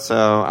Middlesbrough, so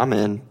I'm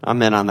in. I'm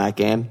in on that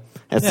game.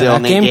 It's the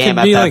only game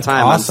at that like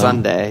time awesome. On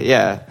Sunday.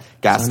 Yeah,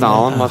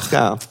 Gaston, let's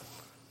go.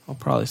 I'll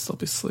probably still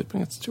be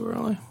sleeping. It's too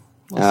early.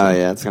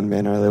 Yeah, it's going to be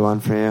an early one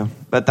for you.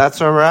 But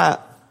that's where we're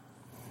at.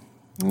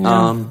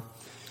 Yeah.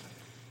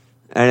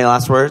 Any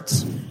last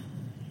words?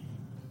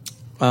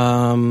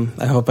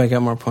 I hope I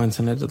get more points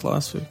than I did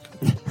last week.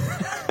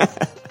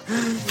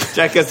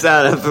 Check us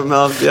out at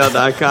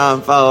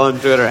fmlfield.com. Follow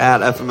on Twitter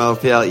at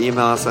fmlfl.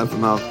 Email us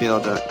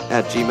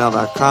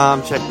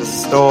fmlfield@gmail.com. Check the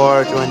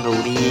store. Join the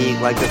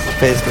league. Like us on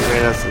Facebook.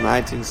 Rate us on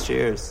iTunes.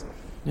 Cheers.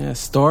 Yeah,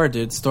 store,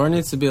 dude. Store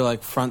needs to be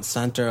like front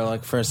center,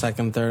 like first,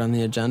 second, third on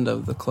the agenda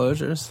of the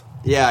closures.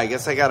 Yeah, I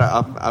guess I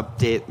gotta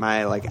update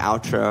my like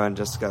outro and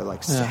just go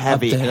like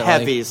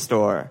heavy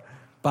store.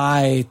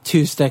 Buy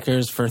 2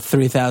 stickers for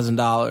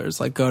 $3,000.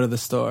 Like, go to the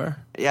store.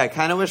 Yeah, I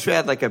kind of wish we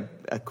had like a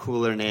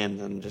cooler name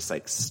than just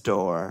like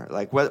store.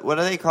 Like, what do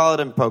they call it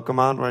in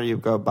Pokemon where you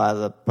go buy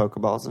the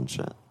Pokeballs and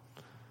shit?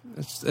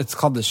 It's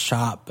called the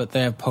shop, but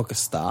they have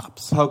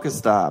Pokestops.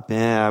 Pokestop,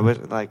 yeah. I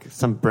would like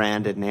some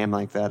branded name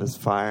like that is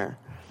fire.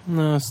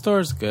 No,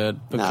 store's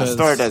good because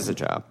store does the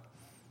job.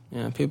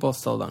 Yeah, people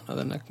still don't know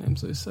the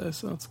nicknames we say,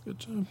 so it's a good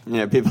job.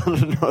 Yeah, people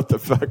don't know what the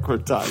fuck we're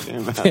talking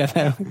about.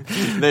 Yeah,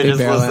 they just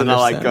listen to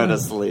like go to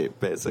sleep,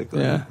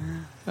 basically. Yeah,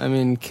 I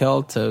mean,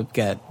 kill to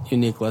get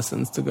unique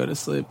listens to go to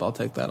sleep. I'll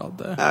take that all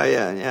day. Oh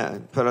yeah.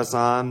 Put us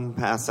on,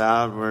 pass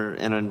out. We're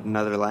in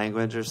another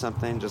language or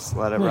something. Just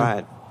let it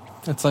ride.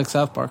 It's like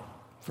South Park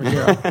for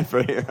Hero.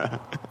 For Hero.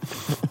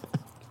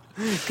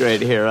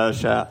 Great hero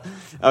shot.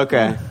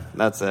 Okay,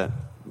 that's it.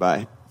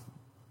 Bye.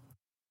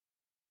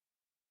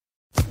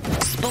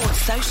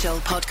 Sports Social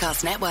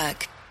Podcast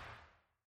Network.